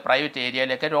അവിടുത്തെ പ്രൈവറ്റ്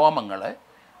ഏരിയയിലൊക്കെ രോമങ്ങൾ.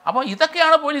 അപ്പോൾ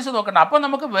ഇതൊക്കെയാണ് പോലീസ് നോക്കേണ്ടത്. അപ്പോൾ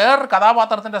നമുക്ക് വേറൊരു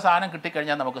കഥാപാത്രത്തിൻ്റെ സാധനം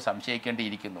കിട്ടിക്കഴിഞ്ഞാൽ നമുക്ക്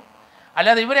സംശയിക്കേണ്ടിയിരിക്കുന്നു.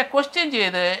 അല്ലാതെ ഇവരെ ക്വസ്റ്റ്യൻ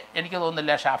ചെയ്ത് എനിക്ക്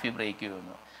തോന്നുന്നില്ല ഷാഫി ബ്രേക്ക്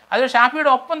ചെയ്യുമെന്ന്. അത്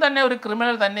ഷാഫിയുടെ ഒപ്പം തന്നെ ഒരു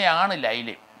ക്രിമിനൽ തന്നെയാണ്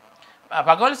ലൈലി.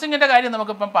 ഭഗവത് സിംഗിൻ്റെ കാര്യം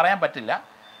നമുക്കിപ്പം പറയാൻ പറ്റില്ല.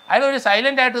 അയാളൊരു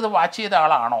സൈലൻ്റായിട്ട് ഇത് വാച്ച് ചെയ്ത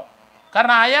ആളാണോ?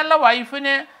 കാരണം അയാളുടെ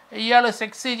വൈഫിന് ഇയാൾ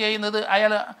സെക്സ് ചെയ്യുന്നത്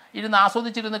അയാൾ ഇരുന്ന്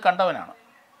ആസ്വദിച്ചിരുന്ന് കണ്ടവനാണ്.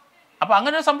 അപ്പോൾ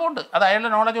അങ്ങനെ ഒരു സംഭവമുണ്ട്. അത്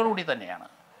അയാളുടെ നോളജോടുകൂടി തന്നെയാണ്.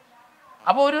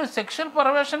 അപ്പോൾ ഒരു സെക്ഷൽ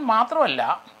പെർവേഷൻ മാത്രമല്ല,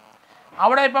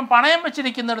 അവിടെ ഇപ്പം പണയം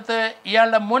വെച്ചിരിക്കുന്നിടത്ത്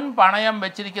ഇയാളുടെ മുൻ പണയം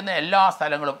വെച്ചിരിക്കുന്ന എല്ലാ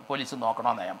സ്ഥലങ്ങളും പോലീസ്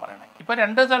നോക്കണമെന്നാണ് ഞാൻ പറയണത്. ഇപ്പോൾ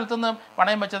 2 സ്ഥലത്തുനിന്ന്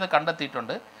പണയം വെച്ചത്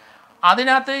കണ്ടെത്തിയിട്ടുണ്ട്.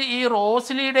 അതിനകത്ത് ഈ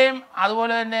റോസ്ലിയുടെയും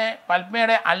അതുപോലെ തന്നെ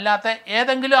പത്മയുടെ അല്ലാത്ത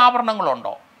ഏതെങ്കിലും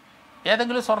ആഭരണങ്ങളുണ്ടോ,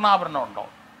 ഏതെങ്കിലും സ്വർണ്ണാഭരണം ഉണ്ടോ?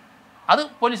 അത്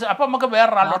പോലീസ് അപ്പം നമുക്ക്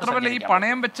വേറൊരാളോട്. ഈ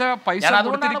പണയം വെച്ച പൈസ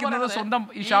കൊടുത്തിരിക്കുന്നത് സ്വന്തം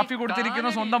ഈ ഷാഫി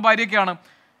കൊടുത്തിരിക്കുന്ന സ്വന്തം ഭാര്യയ്ക്കാണ്.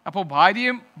 അപ്പോൾ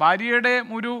ഭാര്യയുടെ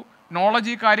ഒരു നോളജ്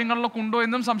ഈ കാര്യങ്ങളിലൊക്കെ ഉണ്ടോ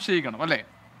എന്നും സംശയിക്കണം അല്ലേ?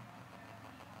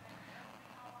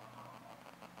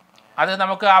 അത്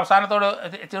നമുക്ക് അവസാനത്തോട്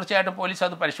തീർച്ചയായിട്ടും പോലീസ്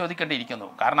അത് പരിശോധിക്കേണ്ടിയിരിക്കുന്നു.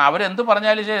 കാരണം അവരെന്ത്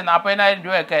പറഞ്ഞാലും ശരി 40,000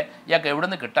 രൂപയൊക്കെ ഇയാൾക്ക് എവിടെ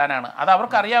നിന്ന് കിട്ടാനാണ്? അത്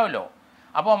അവർക്കറിയാമല്ലോ.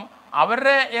 അപ്പം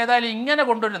അവരുടെ ഏതായാലും ഇങ്ങനെ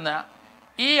കൊണ്ടുവരുന്ന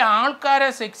ഈ ആൾക്കാരെ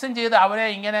സെക്സും ചെയ്ത് അവരെ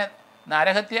ഇങ്ങനെ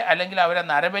നരഹത്യ അല്ലെങ്കിൽ അവരെ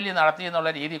നരബലി നടത്തി എന്നുള്ള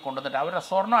രീതി കൊണ്ടുവന്നിട്ട് അവരുടെ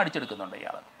സ്വർണ്ണം അടിച്ചെടുക്കുന്നുണ്ട്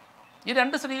ഇയാൾ. ഈ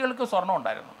 2 സ്ത്രീകൾക്ക് സ്വർണ്ണം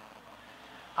ഉണ്ടായിരുന്നു.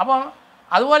 അപ്പം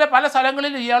അതുപോലെ പല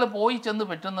സ്ഥലങ്ങളിൽ ഇയാൾ പോയി ചെന്ന്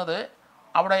പറ്റുന്നത്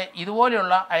അവിടെ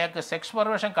ഇതുപോലെയുള്ള അയാൾക്ക് സെക്സ്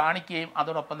പെർവേഷൻ കാണിക്കുകയും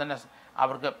അതോടൊപ്പം തന്നെ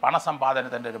അവർക്ക്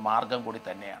പണസമ്പാദനത്തിൻ്റെ ഒരു മാർഗം കൂടി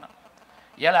തന്നെയാണ്.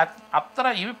 ഇയാൾ അത്ര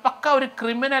പക്ക ഒരു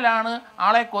ക്രിമിനലാണ്.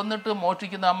 ആളെ കൊന്നിട്ട്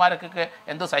മോഷ്ടിക്കുന്നവന്മാർക്കൊക്കെ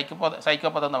എന്തോ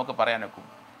സൈക്കോപഥം നമുക്ക് പറയാൻ ഒക്കും.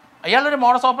 അയാളൊരു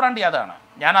മോഡസ് ഓപ്പറാണ്ടി അതാണ്.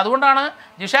 ഞാൻ അതുകൊണ്ടാണ്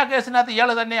ജിഷ കേസിനകത്ത് ഇയാൾ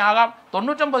തന്നെ ആകാം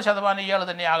 99% ഇയാൾ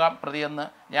തന്നെ ആകാം പ്രതിയെന്ന്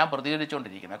ഞാൻ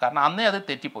പ്രതികരിച്ചുകൊണ്ടിരിക്കുന്നത്. കാരണം അന്നേ അത്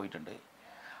തെറ്റിപ്പോയിട്ടുണ്ട്.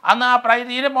 അന്ന് ആ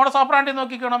ഇതിൻ്റെ മോഡസ് ഓപ്പറാണ്ടി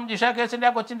നോക്കിക്കണം. ജിഷ കേസിൻ്റെ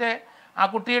ആ കൊച്ചിൻ്റെ ആ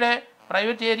കുട്ടിയുടെ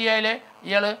പ്രൈവറ്റ് ഏരിയയിൽ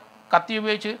ഇയാൾ കത്തി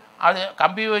ഉപയോഗിച്ച് അത്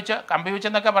കമ്പി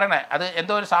ഉപയോഗിച്ചെന്നൊക്കെ പറയണേ, അത്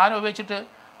എന്തോ ഒരു സാധനം ഉപയോഗിച്ചിട്ട്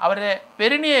അവരുടെ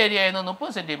പെരിണിയ ഏരിയയിൽ നിന്ന്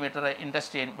 30 സെൻറ്റിമീറ്റർ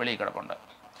ഇൻഡസ്ട്രിയിൽ വെളിയിൽ കിടപ്പുണ്ട്.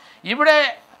 ഇവിടെ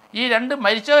ഈ 2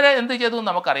 മരിച്ചവരെ എന്ത് ചെയ്തു എന്ന്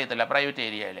നമുക്കറിയത്തില്ല. പ്രൈവറ്റ്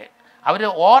ഏരിയയിൽ അവർ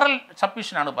ഓറൽ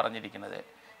സബ്മിഷനാണ് പറഞ്ഞിരിക്കുന്നത്.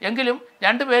 എങ്കിലും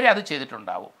 2 പേരെ അത്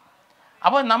ചെയ്തിട്ടുണ്ടാവും.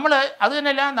 അപ്പോൾ നമ്മൾ അത്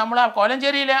തന്നെയല്ല, നമ്മൾ ആ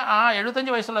കോലഞ്ചേരിയിലെ ആ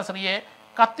 75 വയസ്സുള്ള സ്ത്രീയെ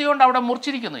കത്തി കൊണ്ട് അവിടെ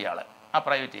മുറിച്ചിരിക്കുന്നു ഇയാൾ ആ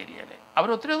പ്രൈവറ്റ് ഏരിയയിൽ. അവർ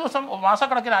ഒത്തിരി ദിവസം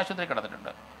മാസക്കണക്കിന് ആശുപത്രി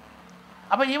കിടന്നിട്ടുണ്ട്.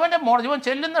 അപ്പോൾ ഇവൻ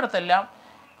ചെല്ലുന്നിടത്തെല്ലാം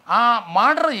ആ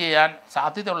മർഡർ ചെയ്യാൻ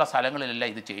സാധ്യതയുള്ള സ്ഥലങ്ങളിലെല്ലാം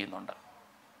ഇത് ചെയ്യുന്നുണ്ട്.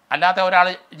 അല്ലാത്ത ഒരാൾ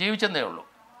ജീവിച്ചെന്നേ ഉള്ളൂ.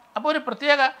 അപ്പോൾ ഒരു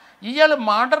പ്രത്യേക ഇയാൾ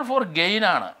മർഡർ ഫോർ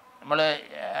ഗെയിനാണ്.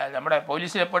 നമ്മുടെ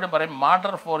പോലീസിൽ എപ്പോഴും പറയും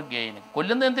മർഡർ ഫോർ ഗെയിൻ.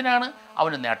 കൊല്ലുന്നത് എന്തിനാണ്?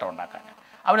 അവന് നേട്ടം ഉണ്ടാക്കാൻ.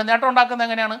 അവന് നേട്ടം ഉണ്ടാക്കുന്നത്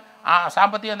എങ്ങനെയാണ്? ആ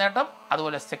സാമ്പത്തിക നേട്ടം,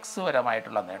 അതുപോലെ സെക്സ്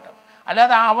പരമായിട്ടുള്ള നേട്ടം.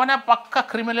 അല്ലാതെ അവനെ പക്ക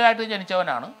ക്രിമിനലായിട്ട്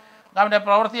ജനിച്ചവനാണ്. അവൻ്റെ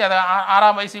പ്രവൃത്തി അത്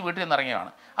 6-ാം വയസ്സിൽ വീട്ടിൽ നിന്ന്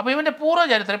ഇറങ്ങിയതാണ്. അപ്പോൾ ഇവൻ്റെ പൂർവ്വ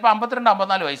ചരിത്രം ഇപ്പോൾ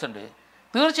 52-54 വയസ്സുണ്ട്.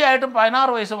 തീർച്ചയായിട്ടും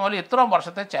 16 വയസ്സ് മുതൽ ഇത്രയും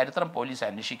വർഷത്തെ ചരിത്രം പോലീസ്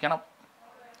അന്വേഷിക്കണം.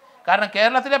 കാരണം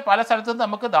കേരളത്തിലെ പല സ്ഥലത്തും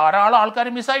നമുക്ക് ധാരാളം ആൾക്കാർ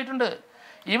മിസ്സായിട്ടുണ്ട്.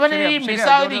 ഇവൻ ഈ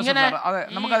മിസ്സായത് ഇങ്ങനെ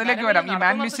നമുക്ക് അതിലേക്ക് വരാം. ഈ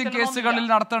മാൻ മിസ്സിംഗ് കേസുകളിൽ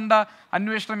നടത്തേണ്ട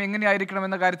അന്വേഷണം എങ്ങനെയായിരിക്കണം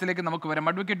എന്ന കാര്യത്തിലേക്ക് നമുക്ക് വരാം.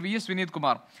 Advocate V S Vineeth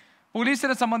Kumar,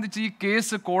 പോലീസിനെ സംബന്ധിച്ച് ഈ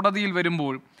കേസ് കോടതിയിൽ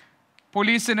വരുമ്പോൾ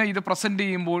പോലീസിന് ഇത് പ്രസന്റ്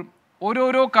ചെയ്യുമ്പോൾ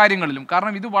ഓരോരോ കാര്യങ്ങളിലും,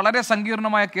 കാരണം ഇത് വളരെ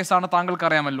സങ്കീർണമായ കേസാണ്,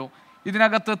 താങ്കൾക്കറിയാമല്ലോ,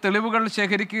 ഇതിനകത്ത് തെളിവുകൾ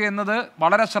ശേഖരിക്കുക എന്നത്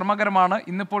വളരെ ശ്രമകരമാണ്.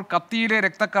 ഇന്നിപ്പോൾ കത്തിയിലെ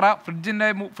രക്തക്കറ,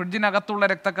 ഫ്രിഡ്ജിനകത്തുള്ള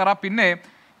രക്തക്കറ, പിന്നെ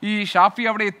ഈ ഷാഫി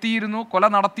അവിടെ എത്തിയിരുന്നു, കൊല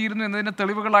നടത്തിയിരുന്നു എന്നതിന്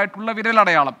തെളിവുകളായിട്ടുള്ള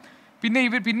വിരലടയാളം, പിന്നെ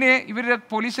ഇവർ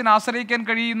പോലീസിനെ ആശ്രയിക്കാൻ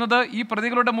കഴിയുന്നത് ഈ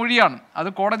പ്രതികളുടെ മൊഴിയാണ്. അത്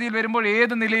കോടതിയിൽ വരുമ്പോൾ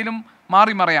ഏത് നിലയിലും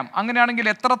മാറി മറയാം. അങ്ങനെയാണെങ്കിൽ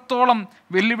എത്രത്തോളം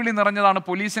വെല്ലുവിളി നിറഞ്ഞതാണ്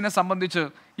പോലീസിനെ സംബന്ധിച്ച്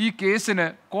ഈ കേസിന്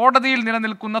കോടതിയിൽ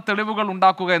നിലനിൽക്കുന്ന തെളിവുകൾ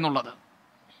ഉണ്ടാക്കുക എന്നുള്ളത്?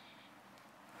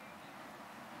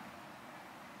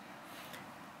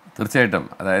 തീർച്ചയായിട്ടും.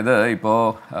 അതായത് ഇപ്പോൾ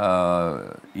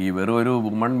ഈ വെറും ഒരു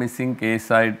വുമൺ മിസ്സിംഗ്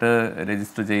കേസായിട്ട്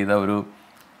രജിസ്റ്റർ ചെയ്ത ഒരു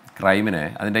ക്രൈമിനെ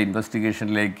അതിൻ്റെ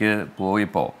ഇൻവെസ്റ്റിഗേഷനിലേക്ക്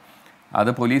പോയപ്പോൾ അത്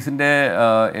പോലീസിൻ്റെ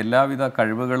എല്ലാവിധ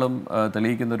കഴിവുകളും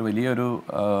തെളിയിക്കുന്ന ഒരു വലിയൊരു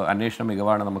അന്വേഷണ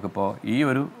മികവാണ് നമുക്കിപ്പോൾ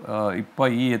ഇപ്പോൾ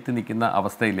എത്തി നിൽക്കുന്ന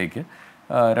അവസ്ഥയിലേക്ക്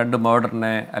 2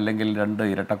 മർഡറിനെ അല്ലെങ്കിൽ 2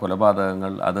 ഇരട്ട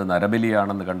കൊലപാതകങ്ങൾ അത്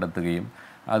നരബലിയാണെന്ന് കണ്ടെത്തുകയും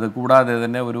അത് കൂടാതെ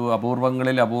തന്നെ ഒരു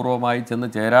അപൂർവങ്ങളിൽ അപൂർവമായി ചെന്ന്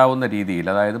ചേരാവുന്ന രീതിയിൽ,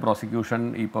 അതായത് പ്രോസിക്യൂഷൻ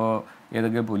ഇപ്പോൾ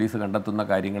ഏതെങ്കിലും പോലീസ് കണ്ടെത്തുന്ന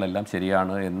കാര്യങ്ങളെല്ലാം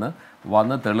ശരിയാണ്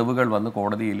എന്ന് തെളിവുകൾ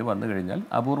കോടതിയിൽ വന്നു കഴിഞ്ഞാൽ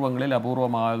അപൂർവങ്ങളിൽ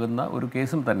അപൂർവമാകുന്ന ഒരു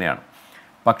കേസും തന്നെയാണ്.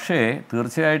 പക്ഷേ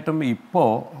തീർച്ചയായിട്ടും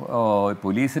ഇപ്പോൾ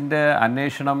പോലീസിൻ്റെ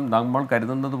അന്വേഷണം നമ്മൾ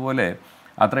കരുതുന്നത് പോലെ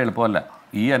അത്ര എളുപ്പമല്ല.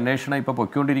 ഈ അന്വേഷണം ഇപ്പോൾ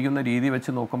പൊയ്ക്കൊണ്ടിരിക്കുന്ന രീതി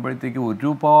വെച്ച് നോക്കുമ്പോഴത്തേക്ക്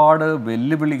ഒരുപാട്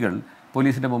വെല്ലുവിളികൾ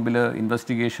പോലീസിൻ്റെ മുമ്പിൽ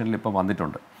ഇൻവെസ്റ്റിഗേഷനിൽ ഇപ്പോൾ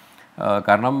വന്നിട്ടുണ്ട്.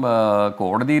 കാരണം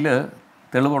കോടതിയിൽ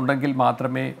തെളിവുണ്ടെങ്കിൽ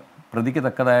മാത്രമേ പ്രതിക്ക്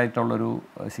തക്കതായിട്ടുള്ളൊരു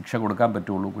ശിക്ഷ കൊടുക്കാൻ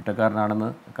പറ്റുള്ളൂ, കുറ്റക്കാരനാണെന്ന്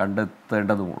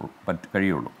കണ്ടെത്തേണ്ടതും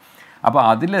കഴിയുള്ളൂ. അപ്പോൾ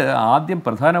അതിൽ ആദ്യം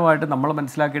പ്രധാനമായിട്ട് നമ്മൾ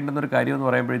മനസ്സിലാക്കേണ്ടുന്ന ഒരു കാര്യം എന്ന്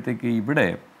പറയുമ്പോഴത്തേക്ക് ഇവിടെ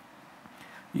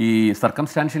ഈ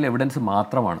സർക്കംസ്റ്റാൻഷ്യൽ എവിഡൻസ്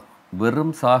മാത്രമാണ്, വെറും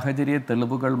സാഹചര്യ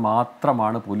തെളിവുകൾ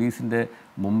മാത്രമാണ് പോലീസിൻ്റെ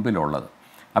മുമ്പിലുള്ളത്.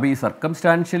 അപ്പോൾ ഈ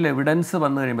സർക്കംസ്റ്റാൻഷ്യൽ എവിഡൻസ്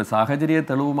വന്നു കഴിയുമ്പോൾ സാഹചര്യ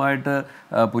തെളിവുമായിട്ട്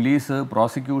പോലീസ്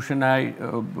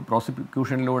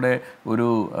പ്രോസിക്യൂഷനിലൂടെ ഒരു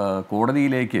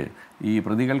കോടതിയിലേക്ക് ഈ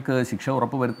പ്രതികൾക്ക് ശിക്ഷ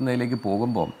ഉറപ്പുവരുത്തുന്നതിലേക്ക്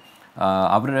പോകുമ്പോൾ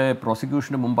അവരുടെ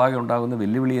പ്രോസിക്യൂഷന് മുമ്പാകെ ഉണ്ടാകുന്ന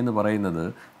വെല്ലുവിളി എന്ന് പറയുന്നത്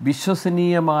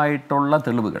വിശ്വസനീയമായിട്ടുള്ള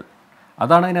തെളിവുകൾ.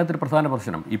 അതാണ് അതിനകത്തൊരു പ്രധാന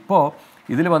പ്രശ്നം. ഇപ്പോൾ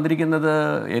ഇതിൽ വന്നിരിക്കുന്നത്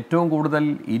ഏറ്റവും കൂടുതൽ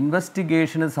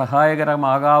ഇൻവെസ്റ്റിഗേഷന്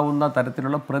സഹായകരമാകാവുന്ന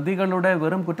തരത്തിലുള്ള പ്രതികളുടെ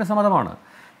വെറും കുറ്റസമ്മതമാണ്.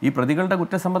 ഈ പ്രതികളുടെ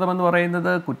കുറ്റസമ്മതം എന്ന്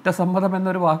പറയുന്നത്, കുറ്റസമ്മതം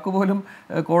എന്നൊരു വാക്കുപോലും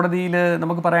കോടതിയിൽ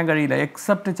നമുക്ക് പറയാൻ കഴിയില്ല,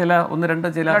 എക്സെപ്റ്റ് ചില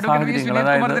സാഹചര്യങ്ങൾ.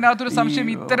 അതായത് സംശയം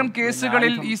ഇത്തരം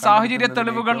കേസുകളിൽ ഈ സാഹചര്യ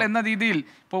തെളിവുകൾ എന്ന രീതിയിൽ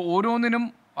ഇപ്പോൾ ഓരോന്നിനും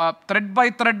ത്രെഡ് ബൈ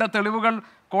ത്രെഡ് തെളിവുകൾ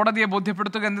കോടതിയെ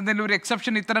ബോധ്യപ്പെടുത്തുക എന്നതിൻ്റെ ഒരു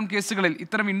എക്സെപ്ഷൻ ഇത്തരം കേസുകളിൽ,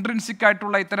 ഇത്തരം ഇൻട്രിൻസിക്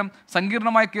ആയിട്ടുള്ള ഇത്തരം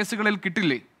സങ്കീർണമായ കേസുകളിൽ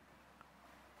കിട്ടില്ലേ?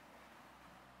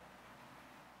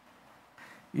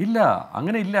 ഇല്ല,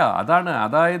 അങ്ങനെ ഇല്ല.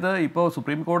 അതായത് ഇപ്പോൾ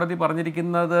സുപ്രീം കോടതി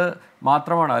പറഞ്ഞിരിക്കുന്നത്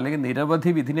മാത്രമാണ്, അല്ലെങ്കിൽ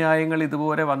നിരവധി വിധിന്യായങ്ങൾ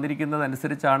ഇതുപോലെ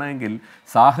വന്നിരിക്കുന്നതനുസരിച്ചാണെങ്കിൽ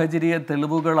സാഹചര്യ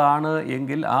തെളിവുകളാണ്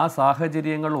എങ്കിൽ ആ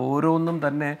സാഹചര്യങ്ങൾ ഓരോന്നും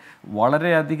തന്നെ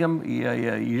വളരെയധികം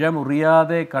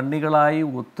ഇഴമുറിയാതെ കണ്ണികളായി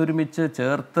ഒത്തൊരുമിച്ച്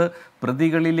ചേർത്ത്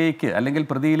പ്രതികളിലേക്ക് അല്ലെങ്കിൽ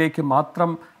പ്രതിയിലേക്ക് മാത്രം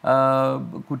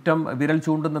കുറ്റം വിരൽ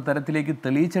ചൂണ്ടുന്ന തരത്തിലേക്ക്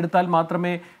തെളിയിച്ചെടുത്താൽ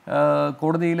മാത്രമേ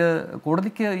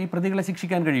കോടതിക്ക് ഈ പ്രതികളെ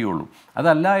ശിക്ഷിക്കാൻ കഴിയുള്ളൂ.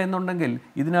 അതല്ല എന്നുണ്ടെങ്കിൽ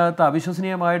ഇതിനകത്ത്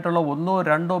അവിശ്വസനീയമായിട്ടുള്ള ഒന്നോ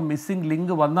രണ്ടോ മിസ്സിംഗ്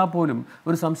ലിങ്ക് വന്നാൽ പോലും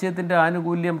ഒരു സംശയത്തിന്റെ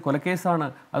ആനുകൂല്യം കൊലക്കേസാണ്.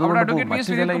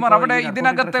 അവിടെ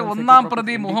ഇതിനകത്തെ ഒന്നാം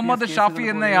പ്രതി മുഹമ്മദ് ഷാഫി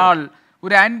എന്നയാൾ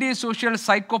ഒരു ആന്റി സോഷ്യൽ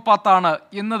സൈക്കോപാത്താണ്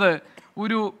എന്നത്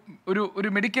ഒരു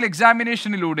മെഡിക്കൽ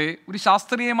എക്സാമിനേഷനിലൂടെ, ഒരു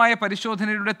ശാസ്ത്രീയമായ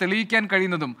പരിശോധനയിലൂടെ തെളിയിക്കാൻ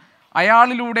കഴിയുന്നതും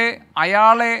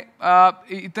അയാളെ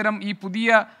ഇത്തരം ഈ പുതിയ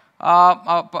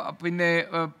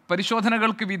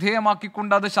പരിശോധനകൾക്ക്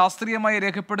വിധേയമാക്കിക്കൊണ്ട് അത് ശാസ്ത്രീയമായി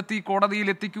രേഖപ്പെടുത്തി കോടതിയിൽ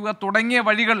എത്തിക്കുക തുടങ്ങിയ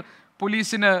വഴികൾ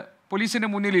പോലീസിന്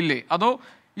മുന്നിലില്ലേ? അതോ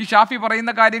ഈ ഷാഫി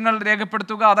പറയുന്ന കാര്യങ്ങൾ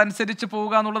രേഖപ്പെടുത്തുക, അതനുസരിച്ച്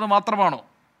പോവുക എന്നുള്ളത് മാത്രമാണോ?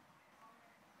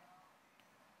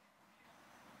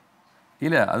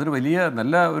 ഇല്ല, അതൊരു വലിയ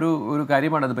നല്ല ഒരു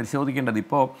കാര്യമാണ് അത് പരിശോധിക്കേണ്ടത്.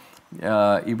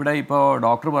 ഇവിടെ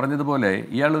ഡോക്ടർ പറഞ്ഞതുപോലെ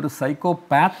ഇയാളൊരു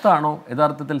സൈക്കോപാത്താണോ,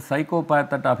 യഥാർത്ഥത്തിൽ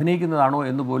സൈക്കോപാത്തായിട്ട് അഭിനയിക്കുന്നതാണോ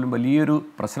എന്ന് പോലും വലിയൊരു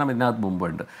പ്രശ്നം ഇതിനകത്ത്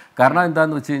മുമ്പുണ്ട്. കാരണം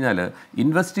എന്താണെന്ന് വെച്ച് കഴിഞ്ഞാൽ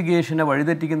ഇൻവെസ്റ്റിഗേഷനെ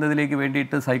വഴിതെറ്റിക്കുന്നതിലേക്ക്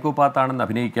വേണ്ടിയിട്ട് സൈക്കോപാത്താണെന്ന്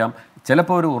അഭിനയിക്കാം,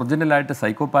 ചിലപ്പോൾ ഒരു ഒറിജിനലായിട്ട്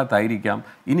സൈക്കോപാത്ത് ആയിരിക്കാം.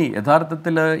 ഇനി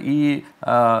യഥാർത്ഥത്തിൽ ഈ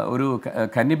ഒരു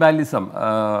കന്നിബാലിസം,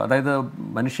 അതായത്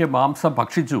മനുഷ്യ മാംസം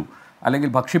ഭക്ഷിച്ചു അല്ലെങ്കിൽ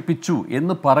ഭക്ഷിപ്പിച്ചു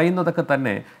എന്ന് പറയുന്നതൊക്കെ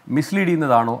തന്നെ മിസ്ലീഡ്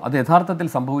ചെയ്യുന്നതാണോ, അത് യഥാർത്ഥത്തിൽ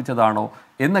സംഭവിച്ചതാണോ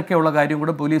എന്നൊക്കെയുള്ള കാര്യം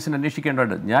കൂടെ പോലീസിന്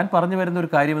അന്വേഷിക്കേണ്ടതുണ്ട്. ഞാൻ പറഞ്ഞു വരുന്ന ഒരു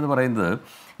കാര്യമെന്ന് പറയുന്നത്,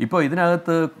 ഇപ്പോൾ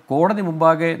ഇതിനകത്ത് കോടതി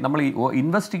മുമ്പാകെ നമ്മൾ ഈ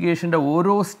ഇൻവെസ്റ്റിഗേഷൻ്റെ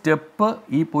ഓരോ സ്റ്റെപ്പ്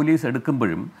ഈ പോലീസ്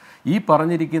എടുക്കുമ്പോഴും ഈ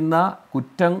പറഞ്ഞിരിക്കുന്ന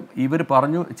കുറ്റം ഇവർ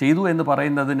ചെയ്തു എന്ന്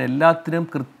പറയുന്നതിനെല്ലാത്തിനും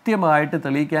കൃത്യമായിട്ട്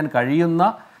തെളിയിക്കാൻ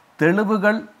കഴിയുന്ന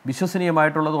തെളിവുകൾ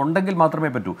വിശ്വസനീയമായിട്ടുള്ളത് ഉണ്ടെങ്കിൽ മാത്രമേ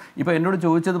പറ്റൂ. ഇപ്പോൾ എന്നോട്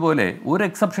ചോദിച്ചതുപോലെ ഒരു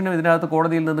എക്സെപ്ഷനും ഇതിനകത്ത്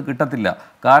കോടതിയിൽ നിന്ന് കിട്ടത്തില്ല.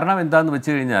 കാരണം എന്താണെന്ന്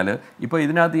വെച്ച് കഴിഞ്ഞാൽ ഇപ്പോൾ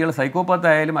ഇതിനകത്ത് ഇയാൾ സൈക്കോപാത്ത്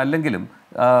ആയാലും അല്ലെങ്കിലും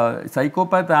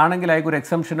സൈക്കോപാത്ത് ആണെങ്കിൽ അയാൾക്കൊരു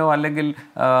എക്സംഷനോ അല്ലെങ്കിൽ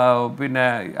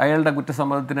അയാളുടെ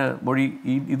കുറ്റസമ്മതത്തിന് മൊഴി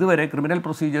ഇതുവരെ ക്രിമിനൽ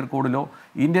പ്രൊസീജിയർ കോഡിലോ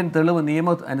ഇന്ത്യൻ തെളിവ്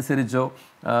നിയമം അനുസരിച്ചോ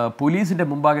പോലീസിൻ്റെ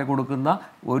മുമ്പാകെ കൊടുക്കുന്ന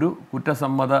ഒരു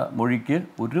കുറ്റസമ്മത മൊഴിക്ക്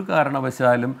ഒരു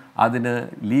കാരണവശാലും അതിന്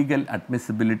ലീഗൽ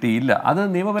അഡ്മിസിബിലിറ്റി ഇല്ല. അത്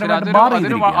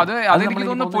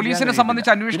നിയമപരമായിട്ട് പോലീസിനെ സംബന്ധിച്ച്,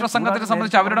 അന്വേഷണ സംഘത്തിനെ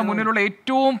സംബന്ധിച്ച് അവരുടെ മുന്നിലുള്ള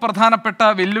ഏറ്റവും പ്രധാനപ്പെട്ട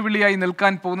വെല്ലുവിളിയായി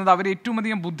നിൽക്കാൻ പോകുന്നത്, അവരെ ഏറ്റവും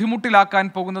അധികം ബുദ്ധിമുട്ടിലാക്കാൻ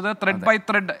പോകുന്നത് ത്രെഡ് ബൈ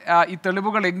ത്രെഡ് ഈ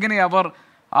തെളിവുകൾ എങ്ങനെ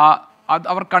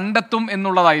അവർ കണ്ടെത്തും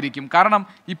എന്നുള്ളതായിരിക്കും. കാരണം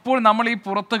ഇപ്പോൾ നമ്മൾ ഈ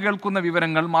പുറത്ത് കേൾക്കുന്ന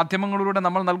വിവരങ്ങൾ, മാധ്യമങ്ങളിലൂടെ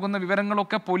നമ്മൾ നൽകുന്ന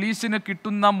വിവരങ്ങളൊക്കെ പോലീസിന്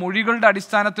കിട്ടുന്ന മൊഴികളുടെ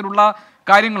അടിസ്ഥാനത്തിലുള്ള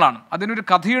കാര്യങ്ങളാണ്. അതിനൊരു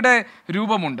കഥയുടെ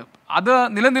രൂപമുണ്ട്. അത്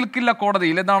നിലനിൽക്കില്ല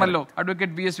കോടതിയിൽ എന്നാണല്ലോ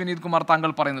advocate V S Vineeth Kumar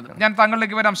താങ്കൾ പറയുന്നത്. ഞാൻ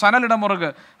താങ്കളിലേക്ക് വരാം. സനൽ ഇടമുറുക്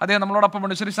അദ്ദേഹം നമ്മളോടൊപ്പം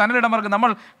ഉണ്ട്. ശരി സനൽ ഇടമുറുക്,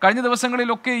 നമ്മൾ കഴിഞ്ഞ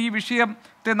ദിവസങ്ങളിലൊക്കെ ഈ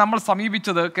വിഷയത്തെ നമ്മൾ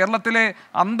സമീപിച്ചത് കേരളത്തിലെ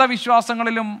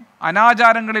അന്ധവിശ്വാസങ്ങളിലും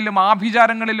അനാചാരങ്ങളിലും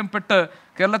ആഭിചാരങ്ങളിലും പെട്ട്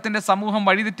കേരളത്തിൻ്റെ സമൂഹം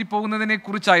വഴിതെറ്റിപ്പോകുന്നതിനെ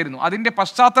കുറിച്ചായിരുന്നു. അതിൻ്റെ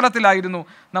പശ്ചാത്തലത്തിലായിരുന്നു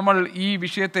നമ്മൾ ഈ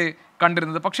വിഷയത്തെ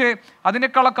കണ്ടിരുന്നത്. പക്ഷേ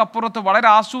അതിനേക്കാളൊക്കെ അപ്പുറത്ത് വളരെ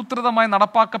ആസൂത്രിതമായി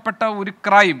നടപ്പാക്കപ്പെട്ട ഒരു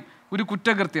ക്രൈം, ഒരു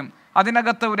കുറ്റകൃത്യം,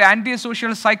 അതിനകത്ത് ഒരു ആൻറ്റി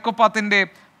സോഷ്യൽ സൈക്കോപാത്തിൻ്റെ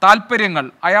താല്പര്യങ്ങൾ,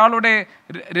 അയാളുടെ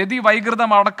രതി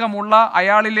വൈകൃതം അടക്കമുള്ള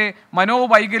അയാളിലെ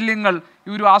മനോവൈകല്യങ്ങൾ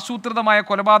ഈ ഒരു ആസൂത്രിതമായ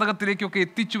കൊലപാതകത്തിലേക്കൊക്കെ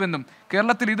എത്തിച്ചുവെന്നും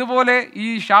കേരളത്തിൽ ഇതുപോലെ ഈ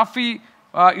ഷാഫി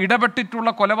ഇടപെട്ടിട്ടുള്ള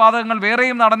കൊലപാതകങ്ങൾ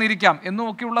വേറെയും നടന്നിരിക്കാം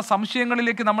എന്നുമൊക്കെയുള്ള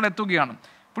സംശയങ്ങളിലേക്ക് നമ്മൾ എത്തുകയാണ്.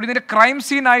 ഇപ്പോൾ ഇതിൻ്റെ ക്രൈം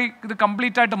സീനായി ഇത്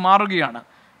കംപ്ലീറ്റ് ആയിട്ട് മാറുകയാണ്.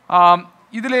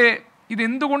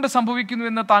 ഇതെന്തുകൊണ്ട് സംഭവിക്കുന്നു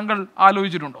എന്ന് താങ്കൾ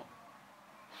ആലോചിച്ചിട്ടുണ്ടോ?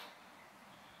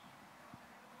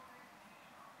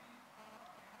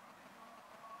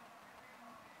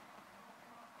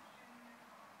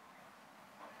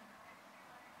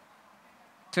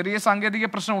 ചെറിയ സാങ്കേതിക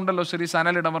പ്രശ്നം ഉണ്ടല്ലോ ശ്രീ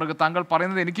സനൽ ഇടമറുക്. താങ്കൾ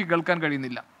പറയുന്നത് എനിക്ക് കേൾക്കാൻ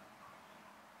കഴിയുന്നില്ല.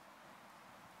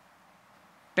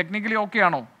 ടെക്നിക്കലി ഓക്കെ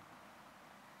ആണോ?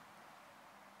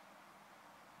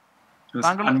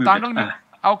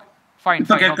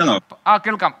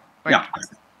 കേൾക്കാം.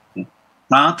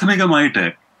 പ്രാഥമികമായിട്ട്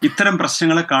ഇത്തരം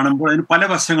പ്രശ്നങ്ങളെ കാണുമ്പോൾ അതിന് പല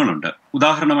വശങ്ങളുണ്ട്.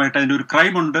 ഉദാഹരണമായിട്ട് അതിന്റെ ഒരു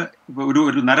ക്രൈം ഉണ്ട്,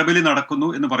 ഒരു നരബലി നടക്കുന്നു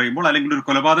എന്ന് പറയുമ്പോൾ, അല്ലെങ്കിൽ ഒരു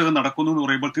കൊലപാതകം നടക്കുന്നു എന്ന്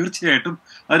പറയുമ്പോൾ തീർച്ചയായിട്ടും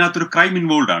അതിനകത്തൊരു ക്രൈം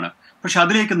ഇൻവോൾവ് ആണ്. പക്ഷെ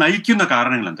അതിലേക്ക് നയിക്കുന്ന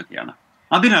കാരണങ്ങൾ എന്തൊക്കെയാണ്?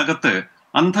 അതിനകത്ത്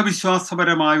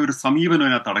അന്ധവിശ്വാസപരമായ ഒരു സമീപനം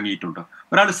അതിനകത്ത് അടങ്ങിയിട്ടുണ്ട്.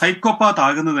 ഒരാൾ സൈക്കോപാത്ത്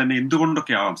ആകുന്നത് തന്നെ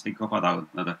എന്തുകൊണ്ടൊക്കെ ആവാം സൈക്കോപാത്ത്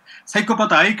ആകുന്നത്.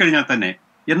 സൈക്കോപാത്ത് ആയിക്കഴിഞ്ഞാൽ തന്നെ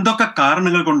എന്തൊക്കെ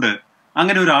കാരണങ്ങൾ കൊണ്ട്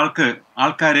അങ്ങനെ ഒരാൾക്ക്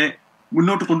ആൾക്കാരെ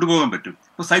മുന്നോട്ട് കൊണ്ടുപോകാൻ പറ്റും.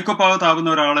 ഇപ്പൊ സൈക്കോപാത്ത് ആകുന്ന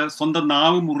ഒരാള് സ്വന്തം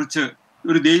നാവ് മുറിച്ച്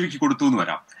ഒരു ദേവിക്ക് കൊടുത്തു എന്ന്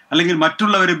വരാം, അല്ലെങ്കിൽ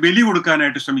മറ്റുള്ളവരെ ബലി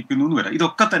കൊടുക്കാനായിട്ട് ശ്രമിക്കുന്നു എന്ന് വരാം.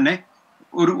 ഇതൊക്കെ തന്നെ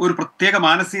ഒരു പ്രത്യേക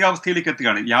മാനസികാവസ്ഥയിലേക്ക്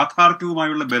എത്തുകയാണ്.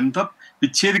 യാഥാർത്ഥ്യവുമായുള്ള ബന്ധം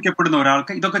വിച്ഛേദിക്കപ്പെടുന്ന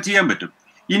ഒരാൾക്ക് ഇതൊക്കെ ചെയ്യാൻ പറ്റും.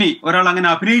 ഇനി ഒരാൾ അങ്ങനെ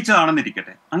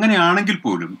അഭിനയിച്ചതാണെന്നിരിക്കട്ടെ, അങ്ങനെയാണെങ്കിൽ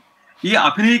പോലും ഈ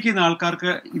അഭിനയിക്കുന്ന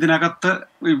ആൾക്കാർക്ക് ഇതിനകത്ത്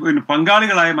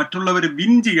പങ്കാളികളായ മറ്റുള്ളവരെ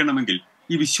വിൻ ചെയ്യണമെങ്കിൽ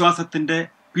ഈ വിശ്വാസത്തിന്റെ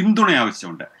പിന്തുണ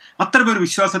ആവശ്യമുണ്ട്. അത്തരമൊരു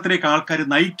വിശ്വാസത്തിലേക്ക് ആൾക്കാർ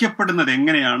നയിക്കപ്പെടുന്നത്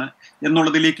എങ്ങനെയാണ്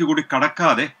എന്നുള്ളതിലേക്ക് കൂടി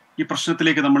കടക്കാതെ ഈ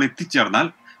പ്രശ്നത്തിലേക്ക് നമ്മൾ എത്തിച്ചേർന്നാൽ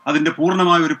അതിന്റെ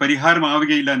പൂർണ്ണമായ ഒരു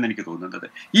പരിഹാരമാവുകയില്ല എന്ന് എനിക്ക് തോന്നുന്നത്.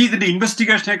 ഇതിന്റെ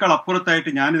ഇൻവെസ്റ്റിഗേഷനേക്കാൾ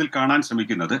അപ്പുറത്തായിട്ട് ഞാനിതിൽ കാണാൻ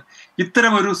ശ്രമിക്കുന്നത്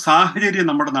ഇത്തരം ഒരു സാഹചര്യം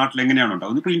നമ്മുടെ നാട്ടിൽ എങ്ങനെയാണ്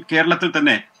ഉണ്ടാകുന്നത്. ഇപ്പൊ ഈ കേരളത്തിൽ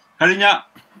തന്നെ കഴിഞ്ഞ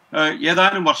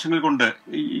ഏതാനും വർഷങ്ങൾ കൊണ്ട്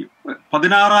ഈ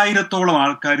 16,000-ഓളം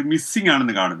ആൾക്കാർ മിസ്സിംഗ്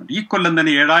ആണെന്ന് കാണുന്നുണ്ട്. ഈ കൊല്ലം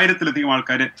തന്നെ 7,000-ലധികം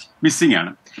ആൾക്കാർ മിസ്സിംഗ്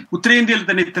ആണ്. ഉത്തരേന്ത്യയിൽ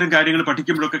തന്നെ ഇത്തരം കാര്യങ്ങൾ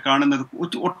പഠിക്കുമ്പോഴൊക്കെ കാണുന്നത്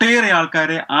ഒട്ടേറെ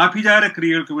ആൾക്കാരെ ആഭിചാര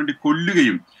ക്രിയകൾക്ക് വേണ്ടി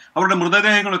കൊല്ലുകയും അവരുടെ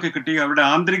മൃതദേഹങ്ങളൊക്കെ കിട്ടുകയും അവരുടെ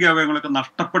ആന്തരിക അവയവങ്ങളൊക്കെ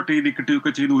നഷ്ടപ്പെട്ട രീതിയിൽ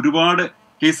കിട്ടുകയൊക്കെ ചെയ്യുന്ന ഒരുപാട്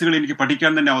കേസുകൾ എനിക്ക്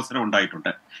പഠിക്കാൻ തന്നെ അവസരം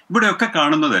ഉണ്ടായിട്ടുണ്ട്. ഇവിടെയൊക്കെ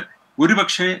കാണുന്നത്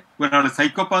ഒരുപക്ഷെ ഒരാൾ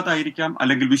സൈക്കോപാത്ത് ആയിരിക്കാം,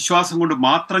 അല്ലെങ്കിൽ വിശ്വാസം കൊണ്ട്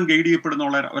മാത്രം ഗൈഡ് ചെയ്യപ്പെടുന്ന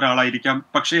ഒരാളായിരിക്കാം.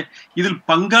 പക്ഷേ ഇതിൽ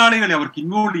പങ്കാളികളെ അവർക്ക്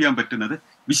ഇൻവോൾവ് ചെയ്യാൻ പറ്റുന്നത്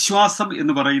വിശ്വാസം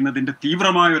എന്ന് പറയുന്നതിന്റെ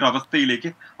തീവ്രമായ ഒരു അവസ്ഥയിലേക്ക്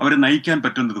അവരെ നയിക്കാൻ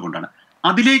പറ്റുന്നത് കൊണ്ടാണ്.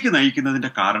 അതിലേക്ക്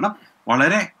നയിക്കുന്നതിന്റെ കാരണം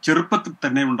വളരെ ചെറുപ്പത്തിൽ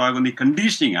തന്നെ ഉണ്ടാകുന്ന ഈ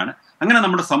കണ്ടീഷനിങ് ആണ്. അങ്ങനെ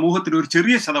നമ്മുടെ സമൂഹത്തിൽ ഒരു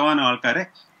ചെറിയ ശതമാനം ആൾക്കാരെ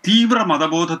തീവ്ര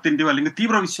മതബോധത്തിന്റെയോ അല്ലെങ്കിൽ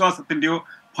തീവ്ര വിശ്വാസത്തിന്റെയോ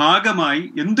ഭാഗമായി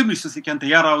എന്തും വിശ്വസിക്കാൻ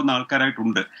തയ്യാറാവുന്ന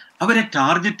ആൾക്കാരായിട്ടുണ്ട്. അവരെ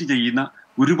ടാർഗറ്റ് ചെയ്യുന്ന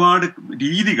ഒരുപാട്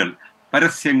രീതികൾ,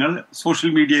 പരസ്യങ്ങൾ,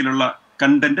 സോഷ്യൽ മീഡിയയിലുള്ള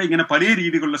കണ്ടന്റ്, ഇങ്ങനെ പല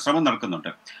രീതിയിലുള്ള ശ്രമം നടക്കുന്നുണ്ട്.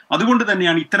 അതുകൊണ്ട്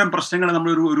തന്നെയാണ് ഇത്തരം പ്രശ്നങ്ങളെ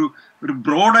നമ്മൾ ഒരു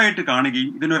ബ്രോഡായിട്ട്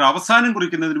കാണുകയും ഇതിനൊരു അവസാനം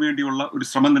കുറിക്കുന്നതിന് വേണ്ടിയുള്ള ഒരു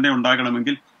ശ്രമം തന്നെ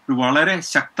ഉണ്ടാകണമെങ്കിൽ ഒരു വളരെ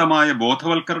ശക്തമായ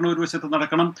ബോധവൽക്കരണം ഒരു വശത്ത്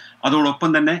നടക്കണം.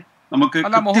 അതോടൊപ്പം തന്നെ നമുക്ക്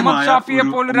മുഹമ്മദ് ഷാഫിയെ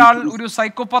പോലൊരാൾ ഒരു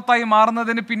സൈക്കോപാത്തായി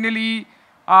മാറുന്നതിന് പിന്നിൽ ഈ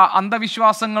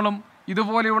അന്ധവിശ്വാസങ്ങളും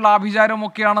ഇതുപോലെയുള്ള ആഭിചാരവും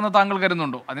ഒക്കെയാണെന്ന് താങ്കൾ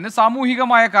കരുതുന്നുണ്ടോ? അതിന്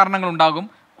സാമൂഹികമായ കാരണങ്ങൾ ഉണ്ടാകും,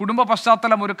 കുടുംബ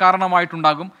പശ്ചാത്തലം ഒരു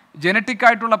കാരണമായിട്ടുണ്ടാകും, ജനറ്റിക്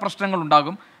ആയിട്ടുള്ള പ്രശ്നങ്ങൾ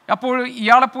ഉണ്ടാകും. അപ്പോൾ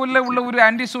ഇയാളെപ്പോലെ ഉള്ള ഒരു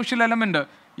ആന്റി സോഷ്യൽ എലമെന്റ്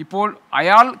ഇപ്പോൾ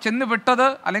അയാൾ ചെന്ന് വിട്ടത്,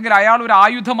 അല്ലെങ്കിൽ അയാൾ ഒരു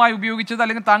ആയുധമായി ഉപയോഗിച്ചത്,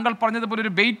 അല്ലെങ്കിൽ താങ്കൾ പറഞ്ഞതുപോലെ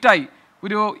ഒരു ബെയ്റ്റായി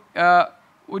ഒരു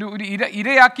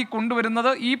ഇരയാക്കി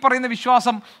കൊണ്ടുവരുന്നത് ഈ പറയുന്ന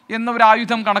വിശ്വാസം എന്ന ഒരു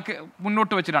ആയുധം കണക്ക്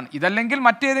മുന്നോട്ട് വെച്ചിട്ടാണ്. ഇതല്ലെങ്കിൽ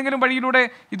മറ്റേതെങ്കിലും വഴിയിലൂടെ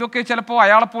ഇതൊക്കെ ചിലപ്പോൾ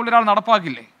അയാളെപ്പോലൊരാൾ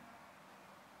നടപ്പാക്കില്ലേ?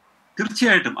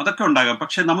 തീർച്ചയായിട്ടും അതൊക്കെ ഉണ്ടാകാം.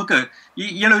 പക്ഷെ നമുക്ക്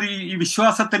ഈ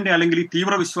വിശ്വാസത്തിന്റെ അല്ലെങ്കിൽ ഈ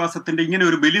തീവ്ര വിശ്വാസത്തിന്റെ ഇങ്ങനെ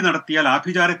ഒരു ബലി നടത്തിയാൽ,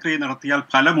 ആഭിചാരക്രിയ നടത്തിയാൽ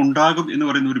ഫലമുണ്ടാകും എന്ന്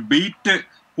പറയുന്ന ഒരു ബെയ്റ്റ്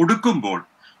കൊടുക്കുമ്പോൾ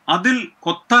അതിൽ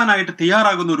കൊത്താനായിട്ട്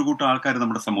തയ്യാറാകുന്ന ഒരു കൂട്ടം ആൾക്കാർ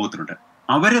നമ്മുടെ സമൂഹത്തിലുണ്ട്.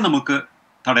 അവരെ നമുക്ക്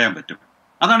തടയാൻ പറ്റും.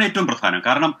 അതാണ് ഏറ്റവും പ്രധാനം.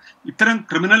 കാരണം ഇത്തരം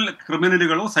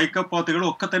ക്രിമിനലുകളോ സൈക്കോപാത്തുകളോ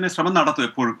ഒക്കെ തന്നെ ശ്രമം നടത്തും,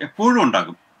 എപ്പോഴും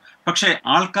ഉണ്ടാകും. പക്ഷെ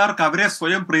ആൾക്കാർക്ക് അവരെ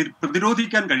സ്വയം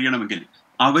പ്രതിരോധിക്കാൻ കഴിയണമെങ്കിൽ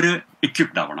അവര്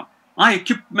എക്വിപ്ഡ് ആവണം. ആ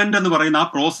എക്വിപ്മെന്റ് എന്ന് പറയുന്ന ആ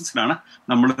പ്രോസസ്സിലാണ്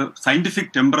നമ്മൾ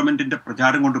സയന്റിഫിക് ടെമ്പറമെന്റിന്റെ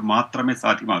പ്രചാരം കൊണ്ട് മാത്രമേ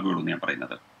സാധ്യമാകുകയുള്ളൂ എന്ന് ഞാൻ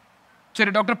പറയുന്നത്.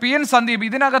 ശരി, ഡോക്ടർ PN സന്ദീപ്,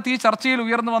 ഇതിനകത്ത് ഈ ചർച്ചയിൽ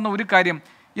ഉയർന്നു വന്ന ഒരു കാര്യം,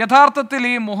 യഥാർത്ഥത്തിൽ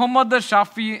ഈ മുഹമ്മദ്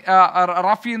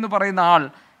റാഫി എന്ന് പറയുന്ന ആൾ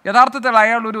യഥാർത്ഥത്തിൽ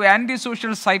അയാൾ ഒരു ആന്റി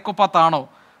സോഷ്യൽ സൈക്കോപാത്ത് ആണോ,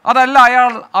 അതല്ല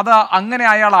അങ്ങനെ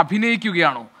അയാൾ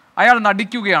അഭിനയിക്കുകയാണോ, അയാൾ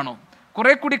നടിക്കുകയാണോ,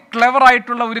 കുറെ കൂടി ക്ലെവർ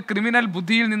ആയിട്ടുള്ള ഒരു ക്രിമിനൽ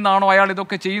ബുദ്ധിയിൽ നിന്നാണോ അയാൾ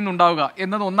ഇതൊക്കെ ചെയ്യുന്നുണ്ടാവുക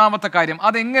എന്നത് ഒന്നാമത്തെ കാര്യം.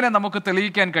 അതെങ്ങനെ നമുക്ക്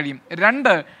തെളിയിക്കാൻ കഴിയും?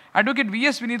 2, അഡ്വക്കേറ്റ്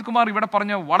VS വിനീത് കുമാർ ഇവിടെ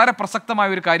പറഞ്ഞ വളരെ പ്രസക്തമായ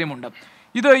ഒരു കാര്യമുണ്ട്.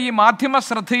 ഇത് ഈ മാധ്യമ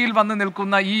ശ്രദ്ധയിൽ വന്ന്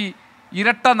നിൽക്കുന്ന ഈ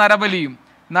ഇരട്ട നരബലിയും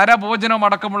നരഭോജനവും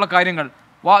അടക്കമുള്ള കാര്യങ്ങൾ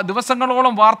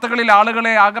ദിവസങ്ങളോളം വാർത്തകളിൽ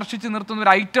ആളുകളെ ആകർഷിച്ച് നിർത്തുന്ന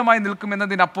ഒരു ഐറ്റമായി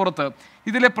നിൽക്കുമെന്നതിനപ്പുറത്ത്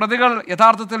ഇതിലെ പ്രതികൾ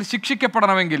യഥാർത്ഥത്തിൽ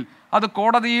ശിക്ഷിക്കപ്പെടണമെങ്കിൽ അത്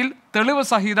കോടതിയിൽ തെളിവ്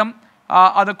സഹിതം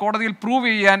അത് കോടതിയിൽ പ്രൂവ്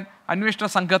ചെയ്യാൻ അന്വേഷണ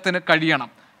സംഘത്തിന് കഴിയണം.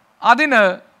 അതിന്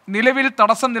നിലവിൽ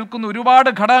തടസ്സം നിൽക്കുന്ന ഒരുപാട്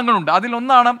ഘടകങ്ങളുണ്ട്.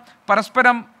 അതിലൊന്നാണ്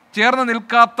പരസ്പരം ചേർന്ന്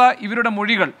നിൽക്കാത്ത ഇവരുടെ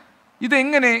മൊഴികൾ.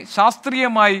 ഇതെങ്ങനെ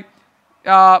ശാസ്ത്രീയമായി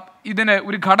ഇതിന്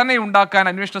ഒരു ഘടനയുണ്ടാക്കാൻ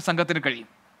അന്വേഷണ സംഘത്തിന് കഴിയും?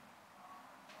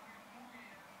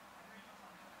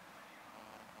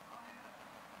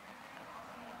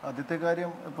 ആദ്യത്തെ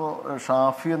കാര്യം, ഇപ്പോൾ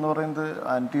ഷാഫി എന്ന് പറയുന്നത്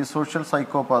ആൻറ്റി സോഷ്യൽ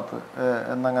സൈക്കോപാത്ത്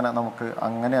എന്നങ്ങനെ നമുക്ക്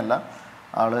അങ്ങനെയല്ല.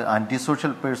 ആൾ ആൻറ്റി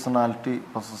സോഷ്യൽ പേഴ്സണാലിറ്റി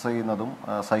പൊസസ് ചെയ്യുന്നതും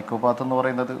സൈക്കോപാത്ത് എന്ന്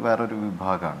പറയുന്നത് വേറൊരു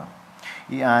വിഭാഗമാണ്.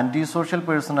 ഈ ആൻറ്റി സോഷ്യൽ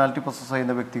പേഴ്സണാലിറ്റി പൊസസ്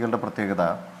ചെയ്യുന്ന വ്യക്തികളുടെ പ്രത്യേകത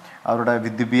അവരുടെ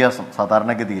വിദ്യാഭ്യാസം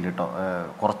സാധാരണഗതിയിൽ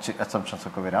കുറച്ച് എക്സംഷൻസ്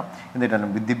ഒക്കെ വരാം,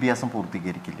 എന്നിട്ടാലും വിദ്യാഭ്യാസം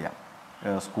പൂർത്തീകരിക്കില്ല.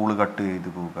 സ്കൂൾ കട്ട് ചെയ്ത്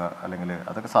പോവുക, അല്ലെങ്കിൽ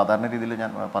അതൊക്കെ സാധാരണ രീതിയിൽ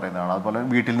ഞാൻ പറയുന്നതാണ്. അതുപോലെ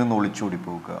വീട്ടിൽ നിന്ന് ഒളിച്ചോടി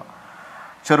പോവുക,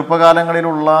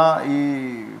 ചെറുപ്പകാലങ്ങളിലുള്ള ഈ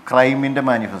ക്രൈമിൻ്റെ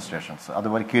മാനിഫെസ്റ്റേഷൻസ്,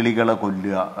 അതുപോലെ കിളികളെ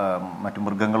കൊല്ലുക, മറ്റു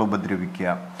മൃഗങ്ങളെ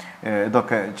ഉപദ്രവിക്കുക,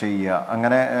 ഇതൊക്കെ ചെയ്യുക.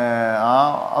 അങ്ങനെ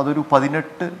അതൊരു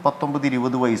 18, 19,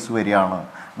 20 വയസ്സ് വരെയാണ്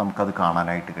നമുക്കത്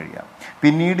കാണാനായിട്ട് കഴിയുക.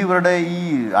 പിന്നീട് ഇവരുടെ ഈ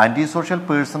ആൻറ്റി സോഷ്യൽ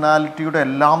പേഴ്സണാലിറ്റിയുടെ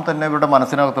എല്ലാം തന്നെ ഇവരുടെ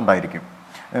മനസ്സിനകത്തുണ്ടായിരിക്കും,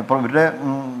 ഇപ്പോൾ ഇവരുടെ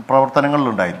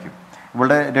പ്രവർത്തനങ്ങളിലുണ്ടായിരിക്കും.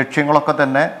 ഇവരുടെ ലക്ഷ്യങ്ങളൊക്കെ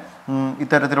തന്നെ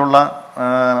ഇത്തരത്തിലുള്ള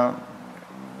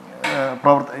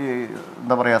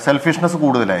എന്താ പറയുക, സെൽഫിഷ്നെസ്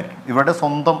കൂടുതലായിരിക്കും. ഇവരുടെ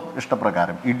സ്വന്തം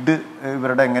ഇഷ്ടപ്രകാരം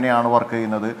ഇവരുടെ എങ്ങനെയാണ് വർക്ക്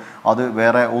ചെയ്യുന്നത് അത്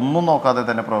വേറെ ഒന്നും നോക്കാതെ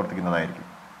തന്നെ പ്രവർത്തിക്കുന്നതായിരിക്കും.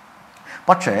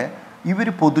 പക്ഷേ ഇവർ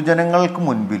പൊതുജനങ്ങൾക്ക്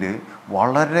മുൻപിൽ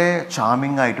വളരെ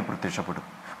ചാമിങ് ആയിട്ട് പ്രത്യക്ഷപ്പെടും.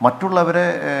 മറ്റുള്ളവരെ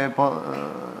ഇപ്പോൾ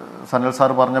സനൽ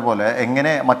സാർ പറഞ്ഞ പോലെ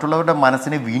എങ്ങനെ മറ്റുള്ളവരുടെ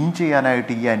മനസ്സിനെ വിൻ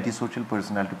ചെയ്യാനായിട്ട് ഈ ആൻറ്റി സോഷ്യൽ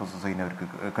പേഴ്സണാലിറ്റി പൊസസ് ചെയ്യുന്നവർക്ക്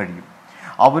കഴിയും.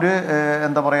 അവർ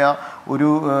എന്താ പറയുക, ഒരു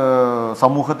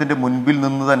സമൂഹത്തിൻ്റെ മുൻപിൽ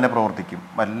നിന്ന് തന്നെ പ്രവർത്തിക്കും,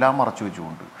 എല്ലാം മറച്ചു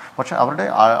വെച്ചുകൊണ്ട്. പക്ഷെ അവരുടെ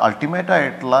അൾട്ടിമേറ്റ്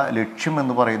ആയിട്ടുള്ള ലക്ഷ്യം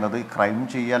എന്ന് പറയുന്നത് ക്രൈം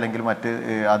ചെയ്യുക, അല്ലെങ്കിൽ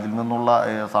അതിൽ നിന്നുള്ള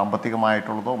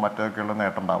സാമ്പത്തികമായിട്ടുള്ളതോ മറ്റൊക്കെയുള്ള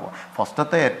നേട്ടം ഉണ്ടാവുക.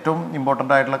 ഫസ്റ്റത്തെ ഏറ്റവും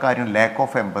ഇമ്പോർട്ടൻ്റ് ആയിട്ടുള്ള കാര്യം ലാക്ക്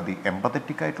ഓഫ്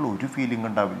എമ്പത്തറ്റിക് ആയിട്ടുള്ള ഒരു ഫീലിംഗ്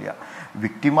ഉണ്ടാവില്ല.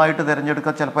 വിക്റ്റിമായിട്ട്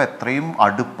തിരഞ്ഞെടുക്കുക ചിലപ്പോൾ എത്രയും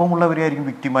അടുപ്പമുള്ളവരെയായിരിക്കും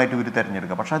വിക്റ്റിമായിട്ട് ഇവർ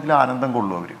തിരഞ്ഞെടുക്കുക, പക്ഷെ അതിൽ ആനന്ദം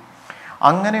കൊള്ളും അവർ.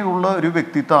 അങ്ങനെയുള്ള ഒരു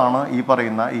വ്യക്തിത്വമാണ് ഈ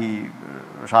പറയുന്ന ഈ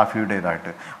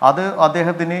ഷാഫിയുടേതായിട്ട്.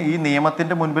 അദ്ദേഹത്തിന് ഈ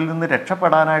നിയമത്തിൻ്റെ മുൻപിൽ നിന്ന്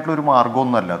രക്ഷപ്പെടാനായിട്ടുള്ള ഒരു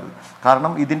മാർഗമൊന്നുമല്ല അത്.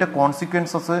 കാരണം ഇതിൻ്റെ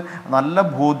കോൺസിക്വൻസസ് നല്ല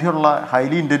ബോധ്യമുള്ള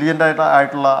ഹൈലി ഇൻ്റലിജൻ്റ്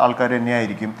ആയിട്ടുള്ള ആൾക്കാർ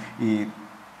തന്നെയായിരിക്കും ഈ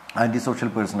ആൻറ്റി സോഷ്യൽ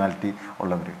പേഴ്സണാലിറ്റി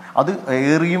ഉള്ളവർ. അത്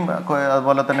ഏറിയും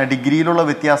അതുപോലെ തന്നെ ഡിഗ്രിയിലുള്ള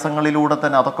വ്യത്യാസങ്ങളിലൂടെ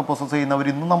തന്നെ അതൊക്കെ പൊസസ് ചെയ്യുന്നവർ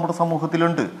ഇന്നും നമ്മുടെ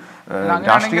സമൂഹത്തിലുണ്ട്.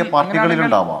 രാഷ്ട്രീയ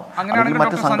പാർട്ടികളിലുണ്ടാവാം,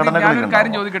 മറ്റ്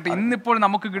സംഘടനകളിലുണ്ടാവാം. ചോദിക്കട്ടെ, ഇന്നിപ്പോൾ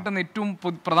നമുക്ക് കിട്ടുന്ന ഏറ്റവും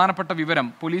പ്രധാനപ്പെട്ട വിവരം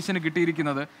പോലീസിന്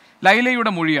കിട്ടിയിരിക്കുന്നത്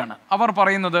ലൈലയുടെ മൊഴിയാണ്. അവർ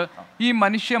പറയുന്നത് ഈ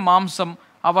മനുഷ്യ മാംസം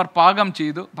അവർ പാകം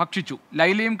ചെയ്തു ഭക്ഷിച്ചു,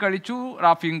 ലൈലയും കഴിച്ചു,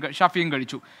 ഷാഫിയും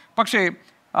കഴിച്ചു. പക്ഷേ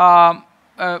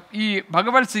ഈ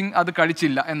ഭഗവത് സിംഗ് അത്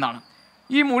കഴിച്ചില്ല എന്നാണ്.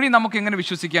 ഈ മൊഴി നമുക്ക് എങ്ങനെ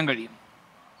വിശ്വസിക്കാൻ കഴിയും?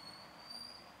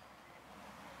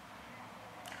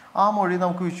 ആ മൊഴി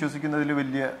നമുക്ക് വിശ്വസിക്കുന്നതിൽ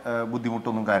വലിയ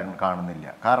ബുദ്ധിമുട്ടൊന്നും കാണുന്നില്ല.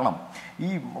 കാരണം ഈ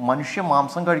മനുഷ്യ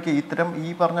മാംസം കഴിക്കുക, ഇത്തരം ഈ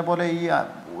പറഞ്ഞ പോലെ ഈ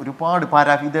ഒരുപാട്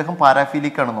ഇദ്ദേഹം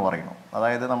പാരാഫിലിക് ആണെന്ന് പറയുന്നു.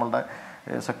 അതായത് നമ്മളുടെ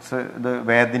സെക്സ് ഇത്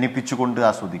വേദനിപ്പിച്ചുകൊണ്ട്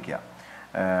ആസ്വദിക്കുക,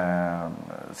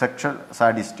 സെക്ഷൽ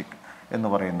സാഡിസ്റ്റിക് എന്ന്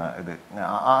പറയുന്ന ഇത്,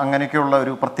 അങ്ങനെയൊക്കെയുള്ള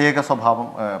ഒരു പ്രത്യേക സ്വഭാവം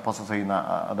പൊസസ് ചെയ്യുന്ന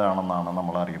അതാണെന്നാണ്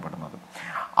നമ്മൾ അറിയപ്പെടുന്നത്.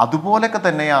 അതുപോലെയൊക്കെ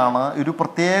തന്നെയാണ് ഒരു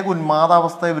പ്രത്യേക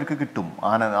ഉന്മാദാവസ്ഥ ഇവർക്ക് കിട്ടും,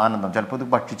 ആനന്ദം. ചിലപ്പോൾ ഇത്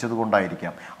ഭക്ഷിച്ചത്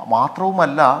കൊണ്ടായിരിക്കാം.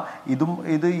 മാത്രവുമല്ല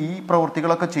ഇത് ഈ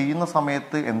പ്രവൃത്തികളൊക്കെ ചെയ്യുന്ന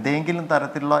സമയത്ത് എന്തെങ്കിലും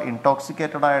തരത്തിലുള്ള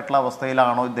ഇൻടോക്സിക്കേറ്റഡ് ആയിട്ടുള്ള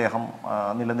അവസ്ഥയിലാണോ ഇദ്ദേഹം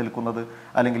നിലനിൽക്കുന്നത്,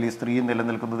 അല്ലെങ്കിൽ ഈ സ്ത്രീ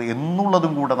നിലനിൽക്കുന്നത്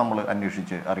എന്നുള്ളതും കൂടെ നമ്മൾ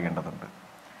അന്വേഷിച്ച് അറിയേണ്ടതുണ്ട്.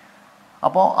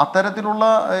 അപ്പോൾ അത്തരത്തിലുള്ള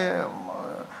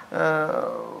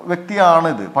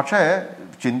വ്യക്തിയാണിത്. പക്ഷേ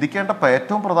ചിന്തിക്കേണ്ട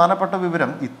ഏറ്റവും പ്രധാനപ്പെട്ട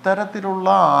വിവരം, ഇത്തരത്തിലുള്ള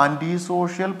ആൻറ്റി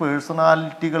സോഷ്യൽ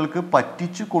പേഴ്സണാലിറ്റികൾക്ക്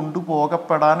പറ്റിച്ചു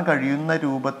കൊണ്ടുപോകപ്പെടാൻ കഴിയുന്ന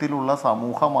രൂപത്തിലുള്ള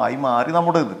സമൂഹമായി മാറി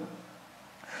നമ്മുടേത്.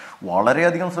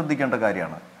 വളരെയധികം ശ്രദ്ധിക്കേണ്ട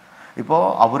കാര്യമാണ്. ഇപ്പോൾ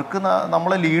അവർക്ക്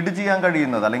നമ്മളെ ലീഡ് ചെയ്യാൻ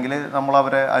കഴിയുന്നത്, അല്ലെങ്കിൽ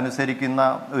നമ്മളവരെ അനുസരിക്കുന്ന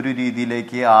ഒരു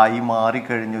രീതിയിലേക്ക് ആയി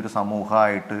മാറിക്കഴിഞ്ഞൊരു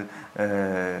സമൂഹമായിട്ട്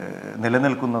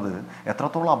നിലനിൽക്കുന്നത്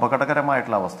എത്രത്തോളം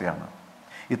അപകടകരമായിട്ടുള്ള അവസ്ഥയാണ്.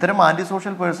 ഇത്തരം ആൻറ്റി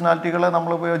സോഷ്യൽ പേഴ്സണാലിറ്റികളെ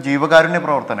നമ്മളിപ്പോൾ ജീവകാരുണ്യ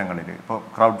പ്രവർത്തനങ്ങളിൽ, ഇപ്പോൾ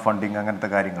ക്രൗഡ് ഫണ്ടിങ് അങ്ങനത്തെ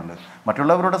കാര്യങ്ങളിൽ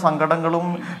മറ്റുള്ളവരുടെ സങ്കടങ്ങളും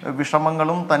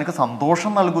വിഷമങ്ങളും തനിക്ക്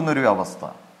സന്തോഷം നൽകുന്നൊരു അവസ്ഥ,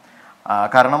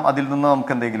 കാരണം അതിൽ നിന്ന്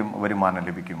നമുക്ക് എന്തെങ്കിലും വരുമാനം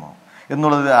ലഭിക്കുമോ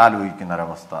എന്നുള്ളത്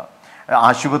ആലോചിക്കുന്നൊരവസ്ഥ.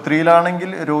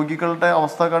 ആശുപത്രിയിലാണെങ്കിൽ രോഗികളുടെ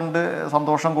അവസ്ഥ കണ്ട്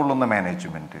സന്തോഷം കൊള്ളുന്ന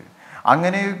മാനേജ്മെൻറ്റ്,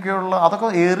 അങ്ങനെയൊക്കെയുള്ള അതൊക്കെ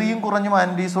ഏറിയും കുറഞ്ഞും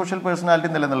ആൻറ്റി സോഷ്യൽ പേഴ്സണാലിറ്റി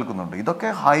നിലനിൽക്കുന്നുണ്ട്. ഇതൊക്കെ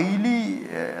ഹൈലി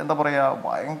എന്താ പറയുക,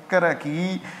 ഭയങ്കര key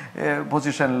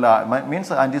പൊസിഷനിലാണ്,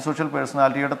 means anti social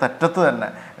പേഴ്സണാലിറ്റിയുടെ Thettath തന്നെ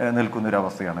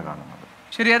നിൽക്കുന്നൊരവസ്ഥയാണ് കാണുന്നത്.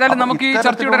 ശരി, ഏതായാലും നമുക്ക് ഈ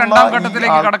ചർച്ചയുടെ രണ്ടാം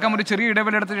ഘട്ടത്തിലേക്ക് കടക്കാം. ഒരു ചെറിയ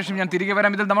ഇടവേളെടുത്ത ശേഷം ഞാൻ തിരികെ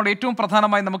വരാം. ഇതിൽ നമ്മൾ ഏറ്റവും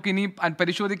പ്രധാനമായി നമുക്ക് ഇനി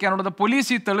പരിശോധിക്കാനുള്ളത്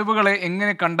പോലീസ് ഈ തെളിവുകളെ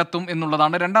എങ്ങനെ കണ്ടെത്തും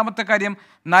എന്നുള്ളതാണ്. രണ്ടാമത്തെ കാര്യം,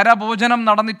 നരഭോജനം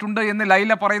നടന്നിട്ടുണ്ട് എന്ന്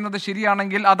ലൈല പറയുന്നത്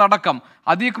ശരിയാണെങ്കിൽ അതടക്കം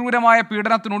അതിക്രൂരമായ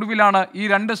പീഡനത്തിനൊടുവിലാണ് ഈ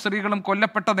രണ്ട് സ്ത്രീകളും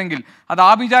കൊല്ലപ്പെട്ടതെങ്കിൽ, അത്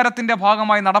ആഭിചാരത്തിന്റെ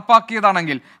ഭാഗമായി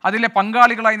നടപ്പാക്കിയതാണെങ്കിൽ, അതിലെ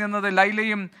പങ്കാളികളായി നിന്നത്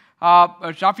ലൈലയും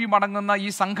ഷാഫിയും അടങ്ങുന്ന ഈ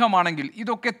സംഘമാണെങ്കിൽ,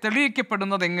 ഇതൊക്കെ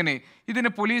തെളിയിക്കപ്പെടുന്നത് എങ്ങനെ?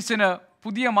 ഇതിന് പോലീസിന്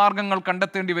പുതിയ മാർഗങ്ങൾ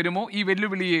കണ്ടെത്തേണ്ടി വരുമോ? ഈ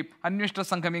വെല്ലുവിളിയെ അന്വേഷണ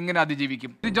സംഘം എങ്ങനെ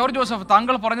അതിജീവിക്കും? ജോർജ് ജോസഫ്,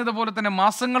 താങ്കൾ പറഞ്ഞതുപോലെ തന്നെ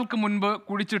മാസങ്ങൾക്ക് മുൻപ്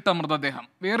കുഴിച്ചിട്ട മൃതദേഹം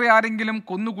വേറെ ആരെങ്കിലും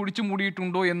കൊന്നു കുഴിച്ചു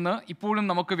മൂടിയിട്ടുണ്ടോ എന്ന് ഇപ്പോഴും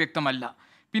നമുക്ക് വ്യക്തമല്ല.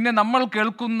 പിന്നെ നമ്മൾ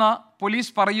കേൾക്കുന്ന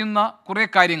പോലീസ് പറയുന്ന കുറേ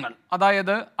കാര്യങ്ങൾ,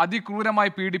 അതായത്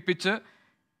അതിക്രൂരമായി പീഡിപ്പിച്ച്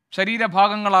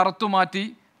ശരീരഭാഗങ്ങൾ അറുത്തുമാറ്റി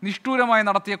നിഷ്ഠൂരമായി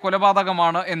നടത്തിയ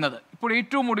കൊലപാതകമാണ് എന്നത്. ഇപ്പോൾ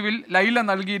ഏറ്റവും ഒടുവിൽ ലൈല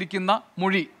നൽകിയിരിക്കുന്ന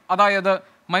മൊഴി, അതായത്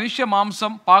മനുഷ്യ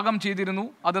മാംസം പാകം ചെയ്തിരുന്നു,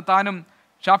 അത് താനും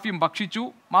ഷാഫിയും ഭക്ഷിച്ചു,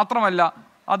 മാത്രമല്ല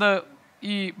അത്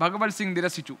ഈ ഭഗവത് സിംഗ്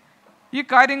നിരസിച്ചു. ഈ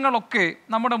കാര്യങ്ങളൊക്കെ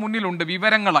നമ്മുടെ മുന്നിലുണ്ട്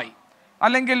വിവരങ്ങളായി,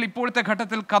 അല്ലെങ്കിൽ ഇപ്പോഴത്തെ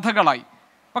ഘട്ടത്തിൽ കഥകളായി.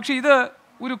 പക്ഷേ ഇത്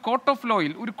ഒരു കോർട്ട് ഓഫ്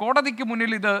ലോയിൽ, ഒരു കോടതിക്ക്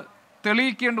മുന്നിൽ ഇത്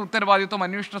തെളിയിക്കേണ്ട ഉത്തരവാദിത്വം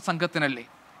അന്വേഷണ സംഘത്തിനല്ലേ?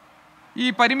 ഈ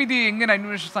പരിമിതിയെ എങ്ങനെ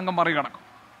അന്വേഷണ സംഘം മറികടക്കും?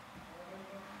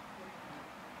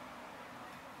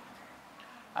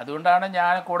 അതുകൊണ്ടാണ്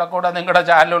ഞാൻ കൂടെ നിങ്ങളുടെ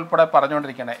ചാനൽ ഉൾപ്പെടെ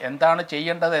പറഞ്ഞുകൊണ്ടിരിക്കുന്നത് എന്താണ്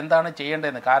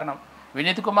ചെയ്യേണ്ടതെന്ന്. കാരണം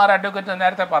വിനീത് കുമാർ അഡ്വക്കേറ്റ്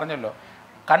നേരത്തെ പറഞ്ഞല്ലോ,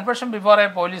 confession before A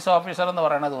police officer എന്ന്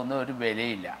പറയുന്നത് ഒന്നും ഒരു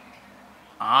വിലയില്ല.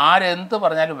 ആരെന്ത്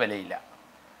പറഞ്ഞാലും വിലയില്ല.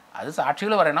 അത്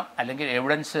സാക്ഷികൾ പറയണം, അല്ലെങ്കിൽ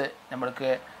എവിഡൻസ് നമ്മൾക്ക്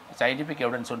സയൻറ്റിഫിക്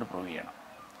എവിഡൻസ് കൊണ്ട് പ്രൂവ് ചെയ്യണം.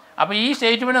 അപ്പോൾ ഈ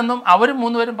സ്റ്റേറ്റ്മെൻറ്റൊന്നും അവരും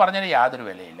മൂന്നുപേരും പറഞ്ഞതിന് യാതൊരു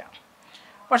വിലയില്ല.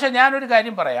 പക്ഷേ ഞാനൊരു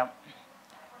കാര്യം പറയാം,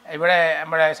 ഇവിടെ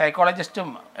നമ്മുടെ സൈക്കോളജിസ്റ്റും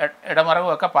ഇടമറവും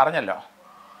ഒക്കെ പറഞ്ഞല്ലോ,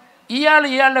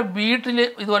 ഇയാളുടെ വീട്ടിൽ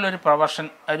ഇതുപോലെ ഒരു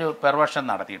പെർവേർഷൻ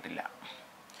നടത്തിയിട്ടില്ല.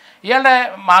 ഇയാളുടെ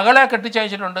മകളെ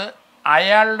കെട്ടിച്ചയച്ചിട്ടുണ്ട്,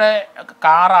 അയാളുടെ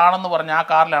കാറാണെന്ന് പറഞ്ഞ് ആ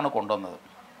കാറിലാണ് കൊണ്ടുവന്നത്.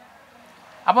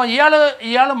 അപ്പോൾ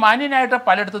ഇയാൾ മാന്യനായിട്ട്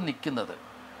പലയിടത്തും നിൽക്കുന്നത്.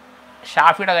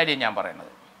 ഷാഫിയുടെ കാര്യം ഞാൻ പറയുന്നത്.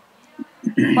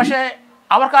 പക്ഷേ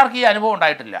അവർക്കാർക്ക് ഈ അനുഭവം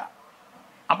ഉണ്ടായിട്ടില്ല.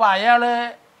 അപ്പോൾ അയാൾ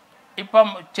ഇപ്പം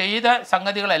ചെയ്ത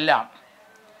സംഗതികളെല്ലാം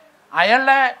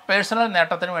അയാളുടെ പേഴ്സണൽ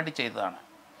നേട്ടത്തിന് വേണ്ടി ചെയ്തതാണ്.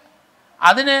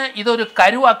 അതിന് ഇതൊരു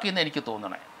കരുവാക്കിയെന്ന് എനിക്ക്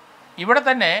തോന്നണേ. ഇവിടെ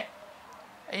തന്നെ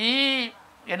ഈ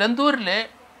എലന്തൂരിൽ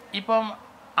ഇപ്പം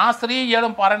ആ സ്ത്രീ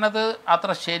ഇയാളും പറയണത്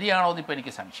അത്ര ശരിയാണോ എന്ന് ഇപ്പം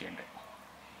എനിക്ക് സംശയമുണ്ട്.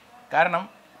 കാരണം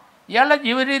ഇയാളുടെ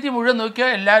ജീവിതരീതി മുഴുവൻ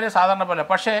നോക്കിയാൽ എല്ലാവരും സാധാരണ പോലെ,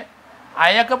 പക്ഷേ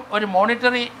അയാൾക്ക് ഒരു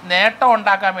മോണിറ്ററി നേട്ടം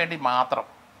ഉണ്ടാക്കാൻ വേണ്ടി മാത്രം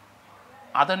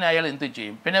അതിന് അയാൾ എന്ത്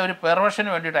ചെയ്യും. പിന്നെ ഒരു പെർവേഷന്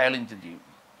വേണ്ടിയിട്ട് അയാൾ എന്ത് ചെയ്യും.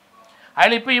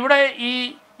 അയാളിപ്പോൾ ഇവിടെ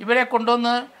ഇവരെ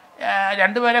കൊണ്ടുവന്ന്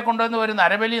രണ്ടുപേരെ കൊണ്ടുവന്ന് ഒരു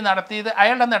നരബലി നടത്തിയത്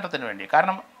അയാളുടെ നേട്ടത്തിന് വേണ്ടി.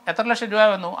 കാരണം എത്ര ലക്ഷം രൂപ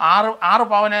വന്നു? 6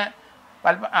 പവന്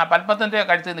പത്മത്തിൻ്റെ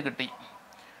കഴുത്തിൽ നിന്ന് കിട്ടി.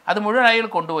 അത് മുഴുവൻ അയാൾ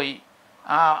കൊണ്ടുപോയി.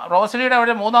 റോസലിയുടെ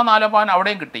അവിടെ 3-4 പവൻ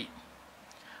അവിടെയും കിട്ടി.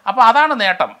 അപ്പോൾ അതാണ്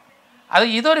നേട്ടം.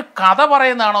 ഇതൊരു കഥ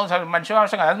പറയുന്നതാണോ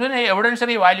മനുഷ്യാവകാശം? അതിന്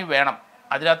എവിഡൻസറി വാല്യൂ വേണം.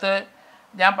 അതിനകത്ത്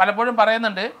ഞാൻ പലപ്പോഴും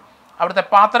പറയുന്നുണ്ട്, അവിടുത്തെ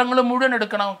പാത്രങ്ങൾ മുഴുവൻ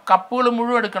എടുക്കണം, കപ്പുകൾ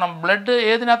മുഴുവൻ എടുക്കണം, ബ്ലഡ്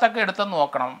ഏതിനകത്തൊക്കെ എടുത്തെന്ന്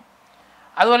നോക്കണം.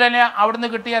 അതുപോലെ തന്നെ അവിടുന്ന്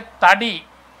കിട്ടിയ തടി,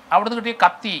 അവിടുന്ന് കിട്ടിയ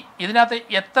കത്തി, ഇതിനകത്ത്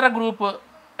എത്ര ഗ്രൂപ്പ്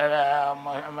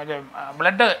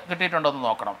ബ്ലഡ് കിട്ടിയിട്ടുണ്ടോയെന്ന്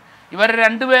നോക്കണം. ഇവർ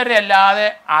രണ്ടുപേരെ അല്ലാതെ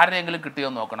ആരുടെയെങ്കിലും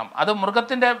കിട്ടിയോന്ന് നോക്കണം. അത്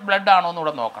മൃഗത്തിൻ്റെ ബ്ലഡാണോ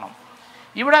എന്നിവിടെ നോക്കണം.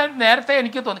 ഇവിടെ നേരത്തെ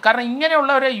എനിക്ക് തോന്നി, കാരണം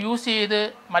ഇങ്ങനെയുള്ളവരെ യൂസ് ചെയ്ത്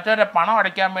മറ്റവരെ പണം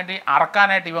അടയ്ക്കാൻ വേണ്ടി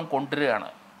അറക്കാനായിട്ട് ഇവൻ കൊണ്ടുവരികയാണ്.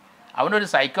 അവനൊരു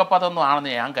സൈക്കോപാതൊന്നും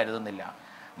ആണെന്ന് ഞാൻ കരുതുന്നില്ല.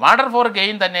 മർഡർ ഫോർ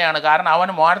ഗെയിൻ തന്നെയാണ്. കാരണം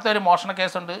അവന് നേരത്തെ ഒരു മോഷണ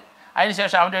കേസുണ്ട്,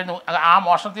 അതിനുശേഷം ആ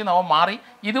മോഷണത്തിൽ നിന്ന് അവൻ മാറി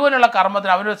ഇതുപോലുള്ള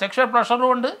കർമ്മത്തിന് അവനൊരു സെക്ഷൽ പ്ലഷറും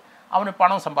കൊണ്ട് അവന്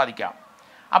പണം സമ്പാദിക്കാം.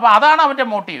 അപ്പോൾ അതാണ് അവൻ്റെ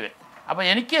മോട്ടീവ്. അപ്പോൾ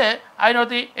എനിക്ക്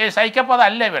അതിനകത്ത്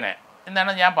സൈക്കോപാതല്ല ഇവനെ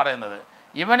എന്നാണ് ഞാൻ പറയുന്നത്.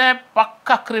 ഇവനെ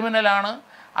പക്ക ക്രിമിനലാണ്.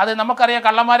 അത് നമുക്കറിയാം,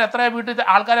 കള്ളന്മാർ എത്ര വീട്ടിൽ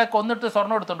ആൾക്കാരെ കൊന്നിട്ട്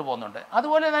സ്വർണ്ണം എടുത്തുകൊണ്ട് പോകുന്നുണ്ട്.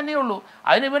 അതുപോലെ തന്നെയുള്ളൂ.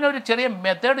 അതിന് ഇവനൊരു ചെറിയ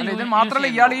മെത്തേഡ്. മാത്രമല്ല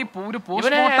ഇയാൾ ഈ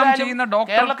പോസ്റ്റ്മോർട്ടം ചെയ്യുന്ന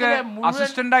ഡോക്ടർക്ക്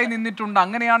അസിസ്റ്റന്റായി നിന്നിട്ടുണ്ട്.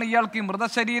 അങ്ങനെയാണ് ഇയാൾക്ക് ഈ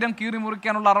മൃതശരീരം കീറി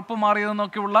മുറിക്കാനുള്ള അറപ്പ്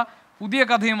മാറിയതെന്നൊക്കെയുള്ള പുതിയ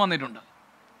കഥയും വന്നിട്ടുണ്ട്.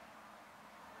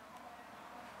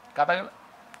 കഥകൾ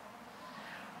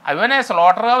ഇവനെ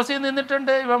സ്ലോട്ടർ ഹൗസിൽ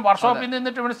നിന്നിട്ടുണ്ട്, ഇവൻ വർക്ക്ഷോപ്പിൽ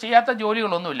നിന്നിട്ട് ഇവൻ ചെയ്യാത്ത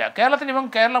ജോലികളൊന്നുമില്ല.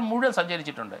 കേരളം മുഴുവൻ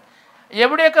സഞ്ചരിച്ചിട്ടുണ്ട്.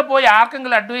 എവിടെയൊക്കെ പോയി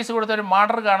ആർക്കെങ്കിലും അഡ്വൈസ് കൊടുത്ത ഒരു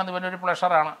മർഡർ കാണുന്ന ഇവനൊരു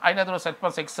പ്ലഷറാണ്. അതിനകത്തൊരു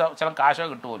സ്വല്പം സെക്സോ ചില കാശോ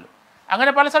കിട്ടുമല്ലോ.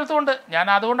 അങ്ങനെ പല സ്ഥലത്തുമുണ്ട്. ഞാൻ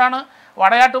അതുകൊണ്ടാണ്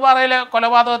വടയാട്ടുപാറയിലെ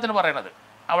കൊലപാതകത്തിന് പറയണത്.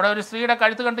 അവിടെ ഒരു സ്ത്രീയുടെ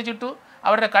കഴുത്ത് കണ്ടിച്ചിട്ടു,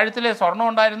 അവരുടെ കഴുത്തിൽ സ്വർണ്ണം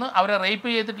ഉണ്ടായിരുന്നു, അവരെ റേപ്പ്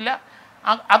ചെയ്തിട്ടില്ല.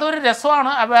 അതൊരു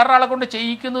രസമാണ്. വേറൊരാളെ കൊണ്ട്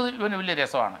ചെയ്യിക്കുന്നത് ഇവന് വലിയ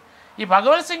രസമാണ്. ഈ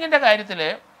ഭഗവത് സിംഗിൻ്റെ കാര്യത്തിൽ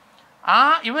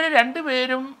ഇവർ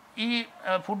രണ്ടുപേരും ഈ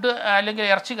ഫുഡ് അല്ലെങ്കിൽ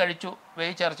ഇറച്ചി കഴിച്ചു,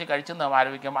 വേവിച്ച ഇറച്ചി കഴിച്ചെന്ന്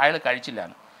ആലോചിക്കും. അയാൾ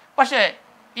കഴിച്ചില്ലാന്ന്. പക്ഷേ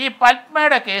ഈ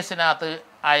പത്മയുടെ കേസിനകത്ത്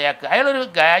അയാളൊരു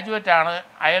ഗ്രാജുവേറ്റാണ്,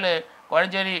 അയാൾ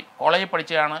കോഴഞ്ചേരി കോളേജിൽ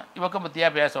പഠിച്ചതാണ്, ഇവക്കും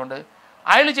വിദ്യാഭ്യാസമുണ്ട്.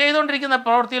 അയാൾ ചെയ്തുകൊണ്ടിരിക്കുന്ന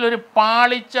പ്രവൃത്തിയിൽ ഒരു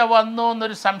പാളിച്ച വന്നു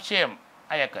എന്നൊരു സംശയം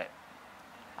അയാൾക്ക്.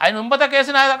 അതിന് മുമ്പത്തെ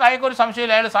കേസിനകത്ത് അയാൾക്കൊരു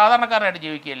സംശയമില്ല, അയാൾ സാധാരണക്കാരനായിട്ട്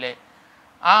ജീവിക്കുകയല്ലേ.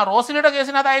 റോസിലിയുടെ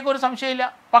കേസിനകത്ത് അയാൾക്കൊരു സംശയമില്ല,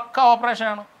 പക്ക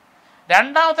ഓപ്പറേഷനാണ്.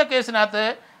 രണ്ടാമത്തെ കേസിനകത്ത്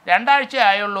 2 ആഴ്ച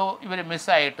ആയുള്ളൂ ഇവർ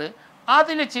മിസ്സായിട്ട്.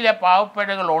 അതിൽ ചില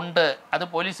പാവപ്പിഴകളുണ്ട്. അത്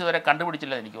പോലീസ് വരെ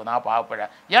കണ്ടുപിടിച്ചില്ല എനിക്ക് തോന്നുന്നു. ആ പാവപ്പിഴ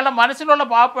ഇയാളുടെ മനസ്സിലുള്ള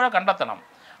പാവപ്പിഴ കണ്ടെത്തണം.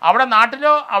 അവിടെ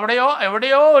നാട്ടിലോ അവിടെയോ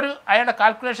എവിടെയോ അയാളുടെ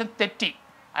കാൽക്കുലേഷൻ തെറ്റി.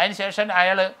 അതിനുശേഷം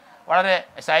അയാൾ വളരെ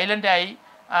സൈലൻ്റായി.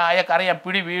 അയാൾക്കറിയാം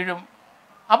പിടി വീഴും.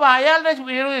 അപ്പോൾ അയാളുടെ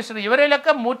ഹിസ്റ്ററി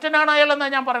ഇവരിലൊക്കെ മുറ്റനാണ്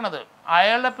അയാളെന്നാണ് ഞാൻ പറയണത്.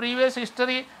 അയാളുടെ പ്രീവിയസ്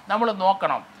ഹിസ്റ്ററി നമ്മൾ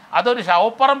നോക്കണം. അതൊരു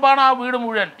ശവപ്പറമ്പാണ് ആ വീട്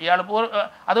മുഴുവൻ.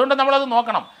 അതുകൊണ്ട് നമ്മളത്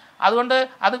നോക്കണം. അതുകൊണ്ട്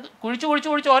അത്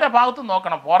കുഴിച്ച് ഓരോ ഭാഗത്തും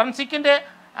നോക്കണം. ഫോറൻസിക്കിൻ്റെ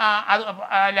അത്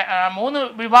 3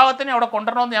 വിഭാഗത്തിനെ അവിടെ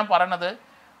കൊണ്ടുവരണമെന്ന് ഞാൻ പറയണത്,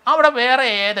 അവിടെ വേറെ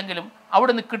ഏതെങ്കിലും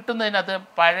അവിടെ നിന്ന് കിട്ടുന്നതിനകത്ത്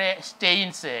പഴയ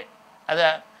സ്റ്റെയിൻസ്, അത്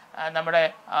നമ്മുടെ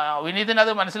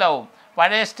വിനീതിനത് മനസ്സിലാവും,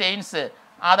 പഴയ സ്റ്റെയിൻസ്,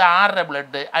 അത് ആരുടെ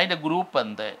ബ്ലഡ്, അതിൻ്റെ ഗ്രൂപ്പ്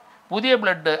എന്ത്, പുതിയ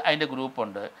ബ്ലഡ് അതിൻ്റെ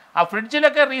ഗ്രൂപ്പുണ്ട്. ആ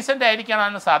ഫ്രിഡ്ജിലൊക്കെ റീസെൻ്റ്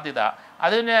ആയിരിക്കാനാണ് സാധ്യത.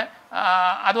 അതിന്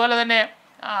അതുപോലെ തന്നെ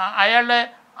അയാളുടെ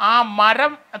ആ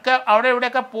മരം ഒക്കെ അവിടെ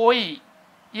ഇവിടെയൊക്കെ പോയി,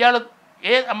 ഇയാൾ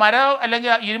മരം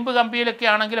അല്ലെങ്കിൽ ഇരുമ്പ് കമ്പിയിലൊക്കെ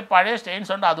ആണെങ്കിൽ പഴയ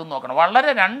സ്റ്റെയിൻസ് ഉണ്ട്, അതും നോക്കണം.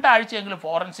 വളരെ 2 ആഴ്ചയെങ്കിലും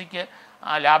ഫോറൻസിക്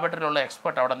ലാബറട്ടറിയിലുള്ള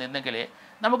എക്സ്പെർട്ട് അവിടെ നിന്നെങ്കിൽ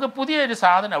നമുക്ക് പുതിയൊരു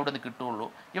സാധനം അവിടെ നിന്ന് കിട്ടുകയുള്ളൂ.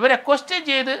 ഇവരെ ക്വസ്റ്റ്യൻ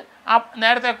ചെയ്ത് ആ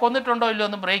നേരത്തെ കൊന്നിട്ടുണ്ടോ ഇല്ലയോ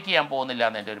ഒന്നും ബ്രേക്ക് ചെയ്യാൻ പോകുന്നില്ല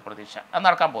എന്ന് എൻ്റെ ഒരു പ്രതീക്ഷ. അത്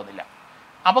നടക്കാൻ പോകുന്നില്ല.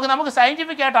 അപ്പോൾ നമുക്ക്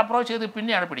സയന്റിഫിക് ആയിട്ട് അപ്രോച്ച് ചെയ്ത്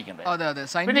പിന്നെയാണ് പിടിക്കേണ്ടത്.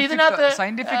 പിന്നെ ഇതിനകത്ത്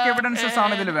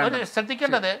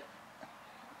ശ്രദ്ധിക്കേണ്ടത്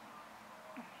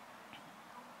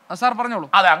സാർ പറഞ്ഞോളൂ.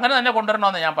 അതെ, അങ്ങനെ തന്നെ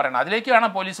കൊണ്ടുവരണമെന്ന് ഞാൻ പറയണം. അതിലേക്ക്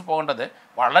വേണം പോലീസ് പോകേണ്ടത്.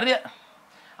 വളരെ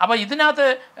അപ്പോൾ ഇതിനകത്ത്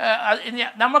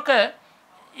നമുക്ക്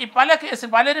ഈ പല കേസ്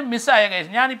പലരും മിസ്സായ കേസ്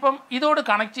ഞാനിപ്പം ഇതോട്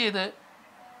കണക്ട് ചെയ്ത്,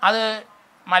 അത്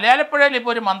മലയാളപ്പുഴയിൽ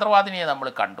ഇപ്പോൾ ഒരു മന്ത്രവാദിനിയെ നമ്മൾ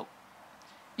കണ്ടു,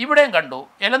 ഇവിടെയും കണ്ടു.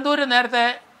 എലന്തൂർ നേരത്തെ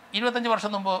 25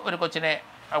 വർഷം മുമ്പ് ഒരു കൊച്ചിനെ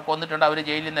കൊന്നിട്ടുണ്ട്. അവർ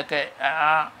ജയിലിൽ നിന്നൊക്കെ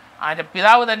അതിൻ്റെ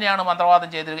പിതാവ് തന്നെയാണ് മന്ത്രവാദം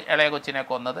ചെയ്ത് ഇളയ കൊച്ചിനെ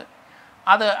കൊന്നത്.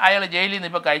 അത് അയാൾ ജയിലിൽ നിന്ന്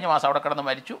ഇപ്പോൾ കഴിഞ്ഞ മാസം അവിടെ കിടന്ന്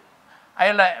മരിച്ചു.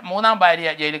 അയാളുടെ 3ാം ഭാര്യ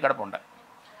ജയിലിൽ കിടപ്പുണ്ട്.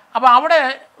 അപ്പോൾ അവിടെ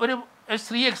ഒരു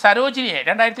സ്ത്രീ സരോജിനിയെ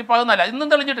 2014 ഇന്നും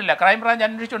തെളിഞ്ഞിട്ടില്ല, ക്രൈംബ്രാഞ്ച്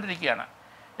അന്വേഷിച്ചുകൊണ്ടിരിക്കുകയാണ്.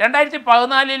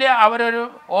 2014 അവരൊരു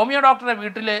ഹോമിയോ ഡോക്ടറുടെ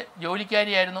വീട്ടിൽ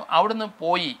ജോലിക്കാരിയായിരുന്നു. അവിടുന്ന്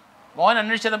പോയി, മോൻ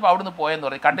അന്വേഷിച്ചപ്പോൾ അവിടുന്ന് പോയെന്ന്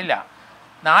പറയും, കണ്ടില്ല.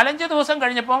 4-5 ദിവസം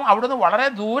കഴിഞ്ഞപ്പം അവിടുന്ന് വളരെ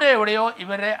ദൂരെ എവിടെയോ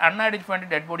ഇവരെ അൺഐഡൻറ്റിഫൈഡ്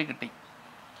ഡെഡ് ബോഡി കിട്ടി.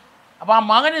 അപ്പോൾ ആ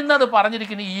മകൻ ഇന്നത്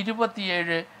പറഞ്ഞിരിക്കുന്ന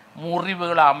 27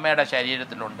 മുറിവുകൾ അമ്മയുടെ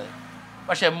ശരീരത്തിലുണ്ട്.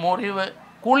 പക്ഷെ മുറിവ്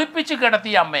കുളിപ്പിച്ച്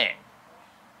കിടത്തിയ അമ്മയെ,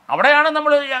 അവിടെയാണ്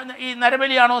നമ്മൾ ഈ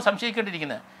നരബലിയാണോ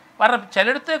സംശയിക്കേണ്ടിയിരിക്കുന്നത്. കാരണം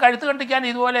ചിലടത്ത് കഴുത്ത് കണ്ടിക്കാൻ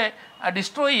ഇതുപോലെ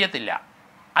ഡിസ്ട്രോയ് ചെയ്യത്തില്ല,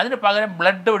 അതിന് പകരം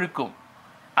ബ്ലഡ് ഒഴുക്കും.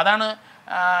 അതാണ്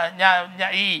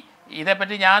ഈ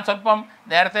ഇതേപ്പറ്റി ഞാൻ സ്വല്പം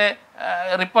നേരത്തെ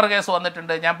റിപ്പർ കേസ്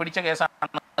വന്നിട്ടുണ്ട്, ഞാൻ പിടിച്ച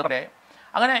കേസാണ്.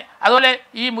 അങ്ങനെ അതുപോലെ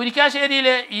ഈ മുരിക്കാശ്ശേരിയിൽ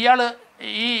ഇയാൾ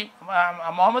ഈ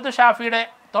മുഹമ്മദ് ഷാഫിയുടെ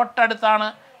തൊട്ടടുത്താണ്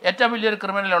ഏറ്റവും വലിയൊരു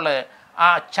ക്രിമിനലുള്ളത്, ആ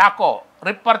ചാക്കോ,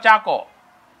 റിപ്പർ ചാക്കോ.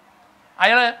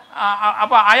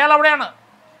 അപ്പോൾ അയാൾ അവിടെയാണ്.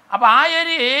 അപ്പോൾ ആ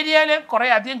ഒരു ഏരിയയിൽ കുറേ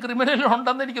അധികം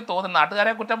ക്രിമിനലുണ്ടെന്ന് എനിക്ക് തോന്നുന്നു.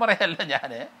 നാട്ടുകാരെ കുറ്റം പറയല്ല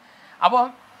ഞാൻ. അപ്പോൾ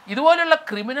ഇതുപോലുള്ള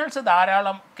ക്രിമിനൽസ്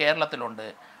ധാരാളം കേരളത്തിലുണ്ട്.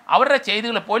 അവരുടെ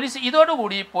ചെയ്തികൾ പോലീസ്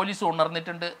ഇതോടുകൂടി പോലീസ്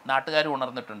ഉണർന്നിട്ടുണ്ട്, നാട്ടുകാരും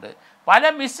ഉണർന്നിട്ടുണ്ട്. പല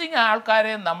മിസ്സിങ്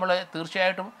ആൾക്കാരെയും നമ്മൾ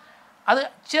തീർച്ചയായിട്ടും അത്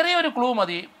ചെറിയൊരു ക്ലൂ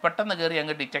മതി, പെട്ടെന്ന് കയറി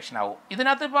അങ്ങ് ഡിറ്റക്ഷൻ ആവും.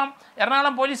 ഇതിനകത്ത് ഇപ്പം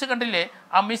എറണാകുളം പോലീസ് കണ്ടില്ലേ,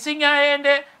 ആ മിസ്സിങ്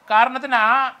ആയതിൻ്റെ കാരണത്തിന്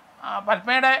ആ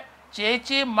പത്മയുടെ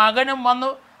ചേച്ചിയും മകനും വന്നു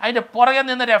അതിൻ്റെ പുറകെ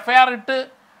നിന്നൊരു FIR ഇട്ട്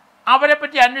അവരെ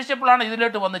പറ്റി അന്വേഷിച്ചപ്പോഴാണ്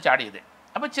ഇതിലോട്ട് വന്ന് ചാടിയത്.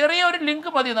 അപ്പോൾ ചെറിയൊരു ലിങ്ക്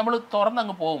മതി, നമ്മൾ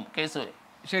തുറന്നങ്ങ് പോവും കേസ്.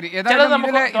 ശരി,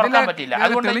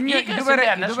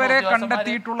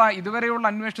 ഇതുവരെയുള്ള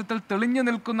അന്വേഷണത്തിൽ തെളിഞ്ഞു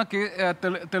നിൽക്കുന്ന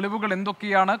തെളിവുകൾ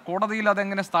എന്തൊക്കെയാണ്, കോടതിയിൽ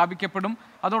അതെങ്ങനെ സ്ഥാപിക്കപ്പെടും,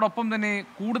 അതോടൊപ്പം തന്നെ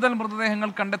കൂടുതൽ മൃതദേഹങ്ങൾ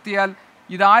കണ്ടെത്തിയാൽ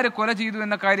ഇതാര് കൊല ചെയ്തു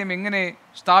എന്ന കാര്യം എങ്ങനെ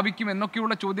സ്ഥാപിക്കും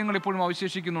എന്നൊക്കെയുള്ള ചോദ്യങ്ങൾ ഇപ്പോഴും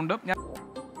അവശേഷിക്കുന്നുണ്ട്.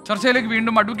 ചർച്ചയിലേക്ക്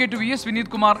വീണ്ടും അഡ്വക്കേറ്റ് VS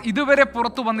വിനീത് കുമാർ. ഇതുവരെ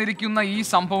പുറത്തു വന്നിരിക്കുന്ന ഈ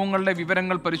സംഭവങ്ങളുടെ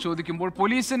വിവരങ്ങൾ പരിശോധിക്കുമ്പോൾ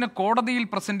പോലീസിന് കോടതിയിൽ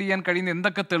പ്രസന്റ് ചെയ്യാൻ കഴിയുന്ന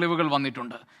എന്തൊക്കെ തെളിവുകൾ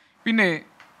വന്നിട്ടുണ്ട്? പിന്നെ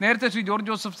നേരത്തെ ശ്രീ ജോർജ്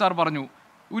ജോസഫ് സാർ പറഞ്ഞു,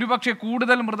 ഒരുപക്ഷെ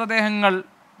കൂടുതൽ മൃതദേഹങ്ങൾ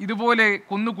ഇതുപോലെ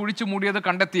കൊന്നു കുഴിച്ചു മൂടിയത്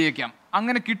കണ്ടെത്തിയേക്കാം.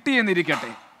 അങ്ങനെ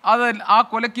കിട്ടിയെന്നിരിക്കട്ടെ, അത് ആ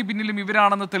കൊലയ്ക്ക് പിന്നിലും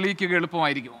ഇവരാണെന്ന് തെളിയിക്കുക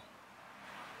എളുപ്പമായിരിക്കുമോ?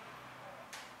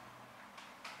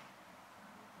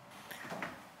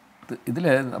 ഇതിൽ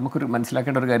നമുക്കൊരു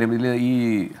മനസ്സിലാക്കേണ്ട ഒരു കാര്യം, ഇതിൽ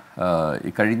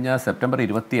ഈ കഴിഞ്ഞ സെപ്റ്റംബർ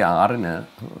 26-ന്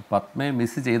പത്മയെ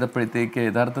മിസ് ചെയ്തപ്പോഴത്തേക്ക്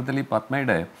യഥാർത്ഥത്തിൽ ഈ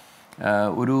പത്മയുടെ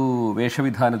ഒരു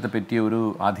വേഷവിധാനത്തെ പറ്റിയ ഒരു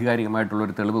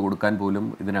ആധികാരികമായിട്ടുള്ളൊരു തെളിവ് കൊടുക്കാൻ പോലും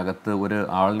ഇതിനകത്ത് ഒരു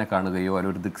ആളിനെ കാണുകയോ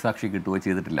അല്ലെങ്കിൽ ഒരു ദിക്സാക്ഷി കിട്ടുകയോ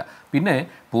ചെയ്തിട്ടില്ല. പിന്നെ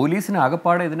പോലീസിന്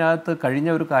ആകപ്പാടെ ഇതിനകത്ത്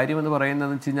കഴിഞ്ഞ ഒരു കാര്യമെന്ന്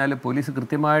പറയുന്നതെന്ന് വെച്ച് കഴിഞ്ഞാൽ, പോലീസ്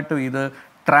കൃത്യമായിട്ടും ഇത്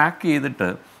ട്രാക്ക് ചെയ്തിട്ട്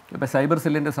ഇപ്പോൾ സൈബർ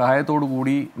സെല്ലിൻ്റെ സഹായത്തോടു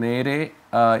കൂടി നേരെ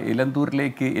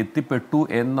ഇലന്തൂരിലേക്ക് എത്തിപ്പെട്ടു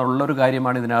എന്നുള്ളൊരു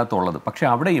കാര്യമാണ് ഇതിനകത്തുള്ളത്. പക്ഷേ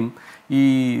അവിടെയും ഈ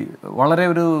വളരെ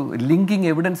ഒരു ലിങ്കിങ്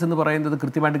എവിഡൻസ് എന്ന് പറയുന്നത്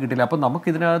കൃത്യമായിട്ട് കിട്ടില്ല. അപ്പോൾ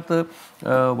നമുക്കിതിനകത്ത്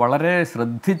വളരെ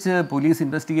ശ്രദ്ധിച്ച് പോലീസ്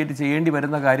ഇൻവെസ്റ്റിഗേറ്റ് ചെയ്യേണ്ടി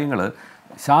വരുന്ന കാര്യങ്ങൾ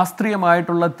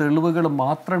ശാസ്ത്രീയമായിട്ടുള്ള തെളിവുകൾ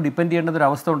മാത്രം ഡിപ്പെൻഡ്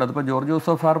ചെയ്യേണ്ടതൊരവസ്ഥ ഉണ്ട്. അതിപ്പോൾ ജോർജ്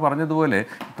ജോസഫ് സാർ പറഞ്ഞതുപോലെ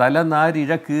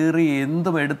തലനാരിഴ കീറി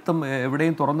എന്തും എടുത്തും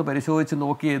എവിടെയും തുറന്ന് പരിശോധിച്ച്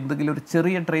നോക്കി എന്തെങ്കിലും ഒരു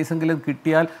ചെറിയ ട്രേസെങ്കിലും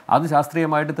കിട്ടിയാൽ അത്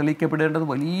ശാസ്ത്രീയമായിട്ട് തെളിയിക്കപ്പെടേണ്ടത്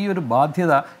വലിയൊരു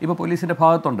ബാധ്യത ഇപ്പോൾ പോലീസിൻ്റെ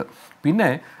ഭാഗത്തുണ്ട്. പിന്നെ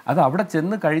അത് അവിടെ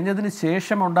ചെന്ന് കഴിഞ്ഞതിന്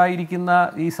ശേഷം ഉണ്ടായിരിക്കുന്ന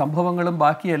ഈ സംഭവങ്ങളും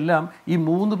ബാക്കിയെല്ലാം ഈ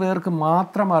 3 പേർക്ക്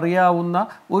മാത്രം അറിയാവുന്ന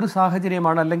ഒരു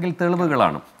സാഹചര്യമാണ്, അല്ലെങ്കിൽ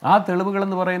തെളിവുകളാണ്. ആ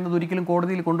തെളിവുകളെന്ന് പറയുന്നത് ഒരിക്കലും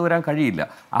കോടതിയിൽ കൊണ്ടുവരാൻ കഴിയില്ല.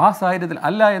 ആ സാഹചര്യത്തിൽ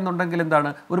അല്ല എന്നുണ്ടെങ്കിൽ എന്താണ്,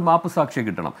 എന്താണ്, ഒരു മാപ്പുസാക്ഷിയെ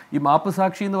കിട്ടണം. ഈ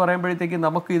മാപ്പുസാക്ഷി എന്ന് പറയുമ്പോഴത്തേക്ക്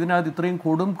നമുക്ക് ഇതിനകത്ത് ഇത്രയും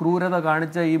കൊടും ക്രൂരത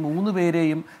കാണിച്ച ഈ 3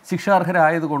 പേരെയും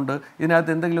ശിക്ഷാർഹരായതുകൊണ്ട്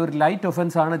ഇതിനകത്ത് എന്തെങ്കിലും ഒരു ലൈറ്റ്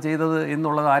ഒഫൻസ് ആണ് ചെയ്തത്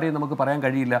എന്നുള്ളത് ആരെയും നമുക്ക് പറയാൻ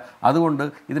കഴിയില്ല. അതുകൊണ്ട്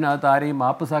ഇതിനകത്ത് ആരെയും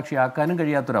മാപ്പുസാക്ഷിയാക്കാനും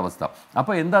കഴിയാത്തൊരവസ്ഥ.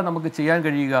 അപ്പോൾ എന്താ നമുക്ക് ചെയ്യാൻ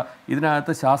കഴിയുക?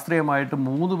 ഇതിനകത്ത് ശാസ്ത്രീയമായിട്ട്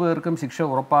 3 പേർക്കും ശിക്ഷ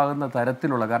ഉറപ്പാകുന്ന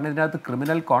തരത്തിലുള്ള, കാരണം ഇതിനകത്ത്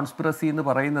ക്രിമിനൽ കോൺസ്പിറസി എന്ന്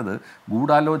പറയുന്നത്,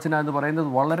 ഗൂഢാലോചന എന്ന് പറയുന്നത്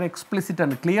വളരെ എക്സ്പ്ലിസിറ്റ്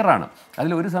ആണ്, ക്ലിയർ ആണ്,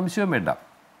 അതിലൊരു സംശയവും വേണ്ട.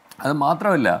 അത്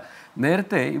മാത്രമല്ല,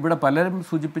 നേരത്തെ ഇവിടെ പലരും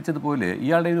സൂചിപ്പിച്ചതുപോലെ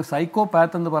ഇയാളുടെ ഒരു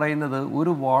സൈക്കോപാത്ത് എന്ന് പറയുന്നത്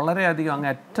ഒരു വളരെയധികം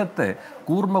അങ്ങറ്റത്തെ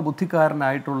കൂർമ്മ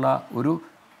ബുദ്ധിക്കാരനായിട്ടുള്ള ഒരു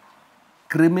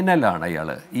ക്രിമിനലാണ് അയാൾ.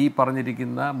 ഈ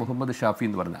പറഞ്ഞിരിക്കുന്ന മുഹമ്മദ് ഷാഫി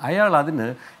എന്ന് പറയുന്നത് അയാൾ അതിന്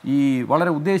ഈ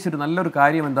വളരെ ഉദ്ദേശിച്ചൊരു നല്ലൊരു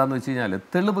കാര്യം എന്താണെന്ന് വെച്ച് കഴിഞ്ഞാൽ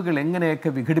തെളിവുകൾ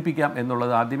എങ്ങനെയൊക്കെ വിഘടിപ്പിക്കാം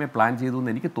എന്നുള്ളത് ആദ്യമേ പ്ലാൻ ചെയ്തു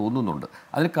എന്ന് എനിക്ക് തോന്നുന്നുണ്ട്.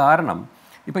 അതിന് കാരണം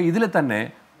ഇപ്പോൾ ഇതിൽ തന്നെ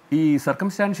ഈ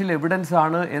സർക്കംസ്റ്റാൻഷ്യൽ എവിഡൻസ്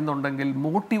ആണ് എന്നുണ്ടെങ്കിൽ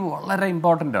മോട്ടീവ് വളരെ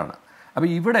ഇമ്പോർട്ടൻ്റ് ആണ്.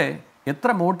 അപ്പോൾ ഇവിടെ എത്ര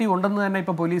മോട്ടീവ് ഉണ്ടെന്ന് തന്നെ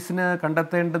ഇപ്പോൾ പോലീസിന്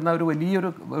കണ്ടെത്തേണ്ടുന്ന ഒരു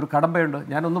വലിയൊരു കടമ്പയുണ്ട്.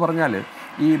 ഞാനൊന്ന് പറഞ്ഞാൽ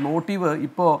ഈ മോട്ടീവ്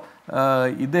ഇപ്പോൾ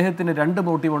ഇദ്ദേഹത്തിന് 2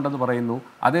 മോട്ടീവ് ഉണ്ടെന്ന് പറയുന്നു.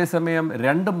 അതേസമയം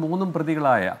 2ഉം 3ഉം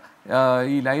പ്രതികളായ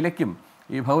ഈ ലൈലയ്ക്കും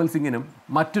ഈ ഭവൽ സിംഗിനും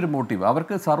മറ്റൊരു മോട്ടീവ്,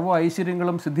 അവർക്ക് സർവ്വ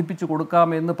ഐശ്വര്യങ്ങളും സിദ്ധിപ്പിച്ചു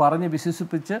കൊടുക്കാമെന്ന് പറഞ്ഞ്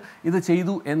വിശ്വസിപ്പിച്ച് ഇത്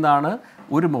ചെയ്തു എന്നാണ്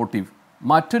ഒരു മോട്ടീവ്.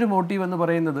 മറ്റൊരു മോട്ടീവ് എന്ന്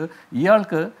പറയുന്നത്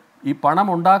ഇയാൾക്ക് ഈ പണം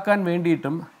ഉണ്ടാക്കാൻ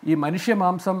വേണ്ടിയിട്ടും ഈ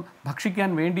മനുഷ്യമാംസം ഭക്ഷിക്കാൻ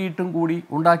വേണ്ടിയിട്ടും കൂടി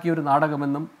ഉണ്ടാക്കിയ ഒരു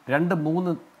നാടകമെന്നും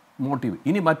 2-3 മോട്ടീവ്.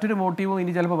 ഇനി മറ്റൊരു മോട്ടീവും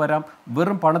ഇനി ചിലപ്പോൾ വരാം,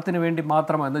 വെറും പണത്തിന് വേണ്ടി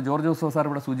മാത്രമെന്ന് ജോർജ് ജോസഫ് സാർ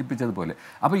ഇവിടെ സൂചിപ്പിച്ചതുപോലെ.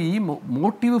 അപ്പോൾ ഈ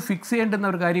മോട്ടീവ് ഫിക്സ്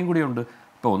ചെയ്യേണ്ടുന്ന ഒരു കാര്യം കൂടിയുണ്ട്.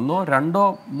 ഇപ്പോൾ 1ഓ 2ഓ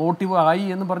മോട്ടീവ് ആയി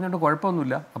എന്ന് പറഞ്ഞുകൊണ്ട്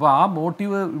കുഴപ്പമൊന്നുമില്ല. അപ്പോൾ ആ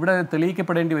മോട്ടീവ് ഇവിടെ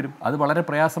തെളിയിക്കപ്പെടേണ്ടി വരും. അത് വളരെ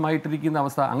പ്രയാസമായിട്ടിരിക്കുന്ന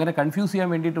അവസ്ഥ. അങ്ങനെ കൺഫ്യൂസ് ചെയ്യാൻ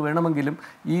വേണ്ടിയിട്ട് വേണമെങ്കിലും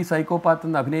ഈ സൈക്കോപാത്ത്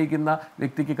എന്ന് അഭിനയിക്കുന്ന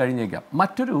വ്യക്തിക്ക് കഴിഞ്ഞേക്കാം.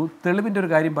 മറ്റൊരു തെളിവിൻ്റെ ഒരു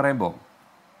കാര്യം പറയുമ്പോൾ,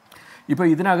 ഇപ്പോൾ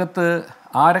ഇതിനകത്ത്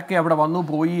ആരൊക്കെ അവിടെ വന്നു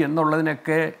പോയി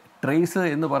എന്നുള്ളതിനൊക്കെ ട്രേസ്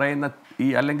എന്ന് പറയുന്ന ഈ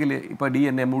അല്ലെങ്കിൽ ഇപ്പോൾ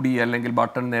DNA, മുടി അല്ലെങ്കിൽ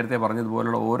ബട്ടൺ, നേരത്തെ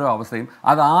പറഞ്ഞതുപോലുള്ള ഓരോ അവസ്ഥയും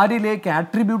അത് ആരിലേക്ക്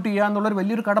ആട്രിബ്യൂട്ട് ചെയ്യുക എന്നുള്ളൊരു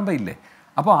വലിയൊരു കടമ്പയില്ലേ?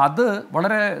 അപ്പോൾ അത്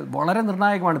വളരെ വളരെ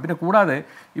നിർണായകമാണ്. പിന്നെ കൂടാതെ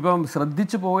ഇപ്പം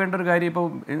ശ്രദ്ധിച്ചു പോകേണ്ട ഒരു കാര്യം, ഇപ്പം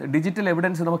ഡിജിറ്റൽ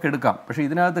എവിഡൻസ് നമുക്ക് എടുക്കാം. പക്ഷേ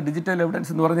ഇതിനകത്ത് ഡിജിറ്റൽ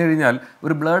എവിഡൻസ് എന്ന് പറഞ്ഞു കഴിഞ്ഞാൽ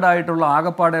ഒരു ബ്ലർഡ് ആയിട്ടുള്ള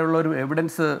ആകപ്പാടെയുള്ള ഒരു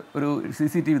എവിഡൻസ്, ഒരു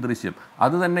CCTV ദൃശ്യം,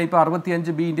 അത് തന്നെ ഇപ്പോൾ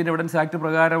 65B ഇന്ത്യൻ എവിഡൻസ് ആക്ട്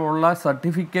പ്രകാരമുള്ള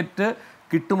സർട്ടിഫിക്കറ്റ്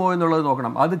കിട്ടുമോ എന്നുള്ളത്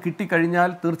നോക്കണം. അത് കിട്ടിക്കഴിഞ്ഞാൽ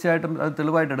തീർച്ചയായിട്ടും അത്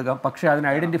തെളിവായിട്ട് എടുക്കാം. പക്ഷേ അതിനെ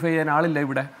ഐഡൻറ്റിഫൈ ചെയ്യാൻ ആളില്ല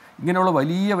ഇവിടെ. ഇങ്ങനെയുള്ള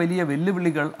വലിയ വലിയ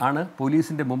വെല്ലുവിളികൾ ആണ്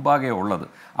പോലീസിൻ്റെ മുമ്പാകെ ഉള്ളത്.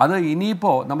 അത്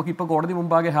ഇനിയിപ്പോൾ നമുക്കിപ്പോൾ കോടതി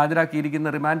മുമ്പാകെ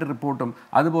ഹാജരാക്കിയിരിക്കുന്ന റിമാൻഡ് റിപ്പോർട്ടും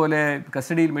അതുപോലെ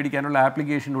കസ്റ്റഡിയിൽ മേടിക്കാനുള്ള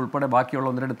ആപ്ലിക്കേഷൻ ഉൾപ്പെടെ ബാക്കിയുള്ള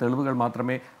 1-2 തെളിവുകൾ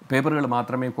മാത്രമേ, പേപ്പറുകൾ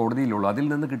മാത്രമേ കോടതിയിലുള്ളൂ. അതിൽ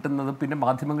നിന്ന് കിട്ടുന്നതും പിന്നെ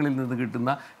മാധ്യമങ്ങളിൽ നിന്ന്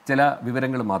കിട്ടുന്ന ചില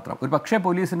വിവരങ്ങൾ മാത്രം. ഒരു പക്ഷേ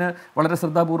പോലീസിന് വളരെ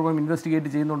ശ്രദ്ധാപൂർവ്വം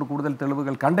ഇൻവെസ്റ്റിഗേറ്റ് ചെയ്യുന്നതുകൊണ്ട് കൂടുതൽ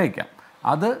തെളിവുകൾ കണ്ടേക്കാം.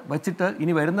 അത് വച്ചിട്ട്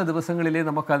ഇനി വരുന്ന ദിവസങ്ങളിലെ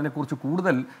നമുക്ക് അതിനെക്കുറിച്ച്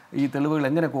കൂടുതൽ ഈ തെളിവുകൾ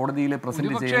എങ്ങനെ കോടതിയിൽ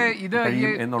പ്രസന്റ് ചെയ്യാൻ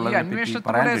എന്നുള്ളത്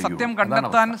സത്യം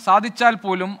കണ്ടെത്താൻ സാധിച്ചാൽ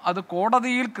പോലും അത്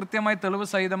കോടതിയിൽ കൃത്യമായി തെളിവ്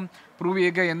സഹിതം പ്രൂവ്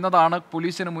ചെയ്യുക എന്നതാണ്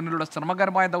പോലീസിന് മുന്നിലുള്ള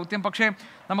ശ്രമകരമായ ദൗത്യം. പക്ഷേ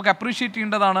നമുക്ക് അപ്രീഷിയേറ്റ്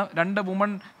ചെയ്യേണ്ടതാണ്, 2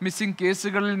 വുമൺ മിസ്സിംഗ്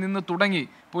കേസുകളിൽ നിന്ന് തുടങ്ങി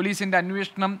പോലീസിന്റെ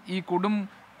അന്വേഷണം ഈ കൊടും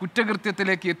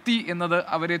കുറ്റകൃത്യത്തിലേക്ക് എത്തി എന്നത്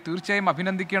അവരെ തീർച്ചയായും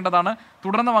അഭിനന്ദിക്കേണ്ടതാണ്.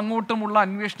 തുടർന്ന് അങ്ങോട്ടുമുള്ള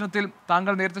അന്വേഷണത്തിൽ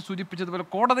താങ്കൾ നേരത്തെ സൂചിപ്പിച്ചതുപോലെ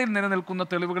കോടതിയിൽ നിലനിൽക്കുന്ന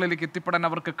തെളിവുകളിലേക്ക് എത്തിപ്പെടാൻ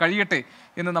അവർക്ക് കഴിയട്ടെ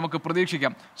എന്ന് നമുക്ക്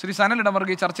പ്രതീക്ഷിക്കാം. ശ്രീ സനൽ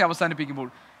ഇടമറുക, ഈ ചർച്ച അവസാനിപ്പിക്കുമ്പോൾ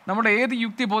നമ്മുടെ ഏത്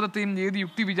യുക്തിബോധത്തെയും ഏത്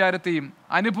യുക്തി വിചാരത്തെയും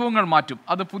അനുഭവങ്ങൾ മാറ്റും.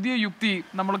 അത് പുതിയ യുക്തി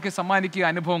നമ്മൾക്ക് സമ്മാനിക്കുക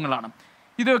അനുഭവങ്ങളാണ്.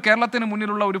 ഇത് കേരളത്തിന്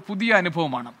മുന്നിലുള്ള ഒരു പുതിയ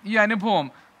അനുഭവമാണ്. ഈ അനുഭവം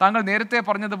താങ്കൾ നേരത്തെ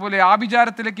പറഞ്ഞതുപോലെ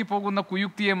ആഭിചാരത്തിലേക്ക് പോകുന്ന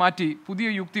കുയുക്തിയെ മാറ്റി പുതിയ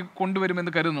യുക്തി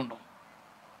കൊണ്ടുവരുമെന്ന് കരുതുന്നുണ്ടോ?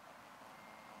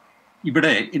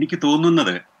 ഇവിടെ എനിക്ക്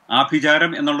തോന്നുന്നത്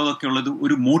ആഭിചാരം എന്നുള്ളതൊക്കെ ഉള്ളത്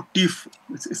ഒരു മോട്ടീവ്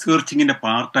സെർച്ചിങ്ങിന്റെ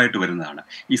പാർട്ടായിട്ട് വരുന്നതാണ്.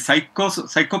 ഈ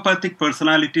സൈക്കോപാത്തിക്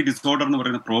പേഴ്സണാലിറ്റി ഡിസോർഡർ എന്ന്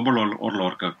പറയുന്ന പ്രോബ്ലം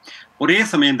ഉള്ളവർക്ക് ഒരേ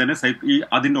സമയം തന്നെ ഈ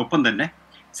അതിൻ്റെ ഒപ്പം തന്നെ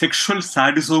സെക്ഷൽ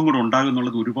സാഡിസവും കൂടെ ഉണ്ടാകും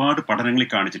എന്നുള്ളത് ഒരുപാട് പഠനങ്ങളിൽ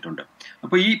കാണിച്ചിട്ടുണ്ട്.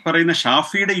 അപ്പോൾ ഈ പറയുന്ന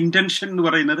ഷാഫിയുടെ ഇന്റൻഷൻ എന്ന്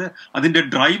പറയുന്നത്, അതിന്റെ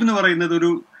ഡ്രൈവ് എന്ന് പറയുന്നത്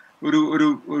ഒരു ഒരു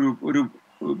ഒരു ഒരു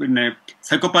പിന്നെ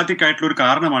സൈക്കോപാത്തിക് ആയിട്ടുള്ള ഒരു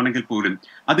കാരണമാണെങ്കിൽ പോലും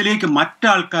അതിലേക്ക്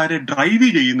മറ്റാൾക്കാരെ ഡ്രൈവ്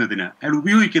ചെയ്യുന്നതിന് അയാൾ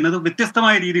ഉപയോഗിക്കുന്നത്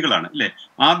വ്യത്യസ്തമായ രീതികളാണ് അല്ലെ.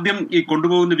 ആദ്യം ഈ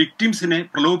കൊണ്ടുപോകുന്ന വിക്ടിംസിനെ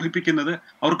പ്രലോഭിപ്പിക്കുന്നത്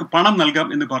അവർക്ക് പണം നൽകാം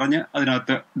എന്ന് പറഞ്ഞ്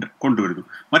അതിനകത്ത് കൊണ്ടുവരുന്നു.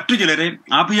 മറ്റു ചിലരെ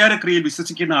ആഭിചാരക്രിയയിൽ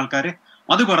വിശ്വസിക്കുന്ന ആൾക്കാരെ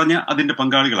അത് പറഞ്ഞ് അതിന്റെ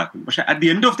പങ്കാളികളാക്കുന്നു. പക്ഷെ at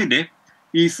the end of the day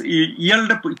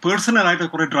ഇയാളുടെ പേഴ്സണൽ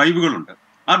ആയിട്ട് കുറെ ഡ്രൈവുകളുണ്ട്.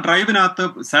 ആ ഡ്രൈവിനകത്ത്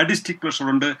സാഡിസ്റ്റിക് പ്രഷർ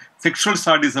ഉണ്ട്, സെക്ഷൽ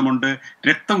സാഡിസം ഉണ്ട്,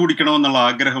 രക്തം കുടിക്കണമെന്നുള്ള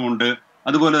ആഗ്രഹമുണ്ട്,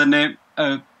 അതുപോലെ തന്നെ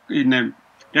പിന്നെ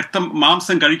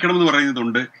മാംസം കഴിക്കണം എന്ന്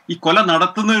പറയുന്നതുണ്ട്, ഈ കൊല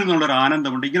നടത്തുന്നതിൽ നിന്നുള്ളൊരു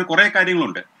ആനന്ദമുണ്ട്. ഇങ്ങനെ കുറെ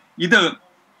കാര്യങ്ങളുണ്ട്. ഇത്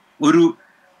ഒരു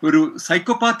ഒരു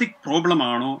സൈക്കോപാത്തിക് പ്രോബ്ലം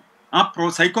ആണോ? ആ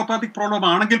സൈക്കോപാത്തിക് പ്രോബ്ലം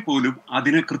ആണെങ്കിൽ പോലും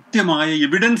അതിന് കൃത്യമായ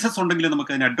എവിഡൻസസ് ഉണ്ടെങ്കിൽ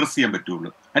നമുക്ക് അതിനെ അഡ്രസ് ചെയ്യാൻ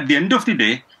പറ്റുള്ളൂ. At the end of the day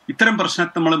ഇത്തരം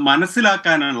പ്രശ്നത്തെ നമ്മൾ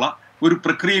മനസ്സിലാക്കാനുള്ള ഒരു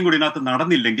പ്രക്രിയയും കൂടി ഇതിനകത്ത്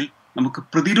നടന്നില്ലെങ്കിൽ നമുക്ക്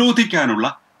പ്രതിരോധിക്കാനുള്ള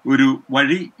ഒരു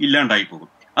വഴി ഇല്ലാണ്ടായി പോകും.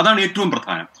 അതാണ് ഏറ്റവും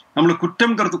പ്രധാനം. നമ്മൾ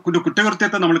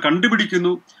കുറ്റകൃത്യത്തെ നമ്മൾ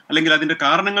കണ്ടുപിടിക്കുന്നു, അല്ലെങ്കിൽ അതിന്റെ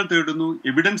കാരണങ്ങൾ തേടുന്നു,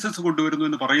 എവിഡൻസസ് കൊണ്ടുവരുന്നു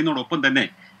എന്ന് പറയുന്നതോടൊപ്പം തന്നെ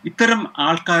ഇത്തരം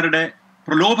ആൾക്കാരുടെ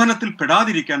പ്രലോഭനത്തിൽ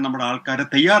പെടാതിരിക്കാൻ നമ്മുടെ ആൾക്കാരെ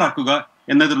തയ്യാറാക്കുക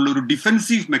എന്നതിലുള്ള ഒരു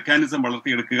ഡിഫെൻസീവ് മെക്കാനിസം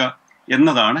വളർത്തിയെടുക്കുക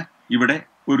എന്നതാണ് ഇവിടെ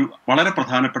ഒരു വളരെ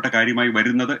പ്രധാനപ്പെട്ട കാര്യമായി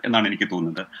വരുന്നത് എന്നാണ് എനിക്ക്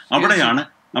തോന്നുന്നത്. അവിടെയാണ്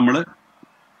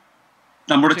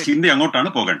നമ്മുടെ ചിന്ത അങ്ങോട്ടാണ്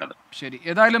പോകേണ്ടത്. ശരി,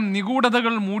 ഏതായാലും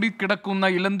നിഗൂഢതകൾ മൂടിക്കിടക്കുന്ന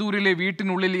ഇലന്തൂരിലെ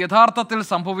വീട്ടിനുള്ളിൽ യഥാർത്ഥത്തിൽ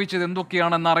സംഭവിച്ചത്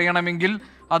എന്തൊക്കെയാണെന്ന് അറിയണമെങ്കിൽ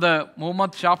അത്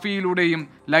മുഹമ്മദ് ഷാഫിയിലൂടെയും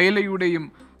ലൈലയുടെയും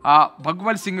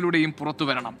ഭഗ്വത് സിംഗിലൂടെയും പുറത്തു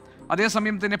വരണം.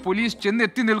 അതേസമയം തന്നെ പോലീസ്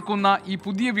ചെന്നെത്തി നിൽക്കുന്ന ഈ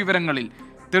പുതിയ വിവരങ്ങളിൽ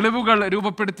തെളിവുകൾ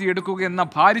രൂപപ്പെടുത്തിയെടുക്കുക എന്ന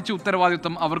ഭാരിച്ച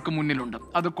ഉത്തരവാദിത്വം അവർക്ക് മുന്നിലുണ്ട്.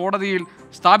 അത് കോടതിയിൽ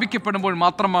സ്ഥാപിക്കപ്പെടുമ്പോൾ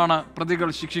മാത്രമാണ് പ്രതികൾ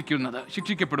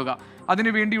ശിക്ഷിക്കപ്പെടുക.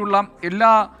 അതിനുവേണ്ടിയുള്ള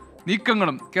എല്ലാ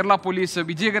നീക്കങ്ങളും കേരള പോലീസ്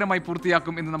വിജയകരമായി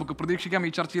പൂർത്തിയാക്കും എന്ന് നമുക്ക് പ്രതീക്ഷിക്കാം. ഈ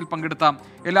ചർച്ചയിൽ പങ്കെടുത്ത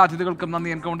എല്ലാ അതിഥികൾക്കും നന്ദി.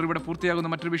 എൻകൗണ്ടർ ഇവിടെ പൂർത്തിയാകുന്ന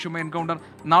മറ്റൊരു വിഷയമായി എൻകൗണ്ടർ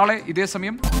നാളെ ഇതേ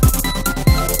സമയം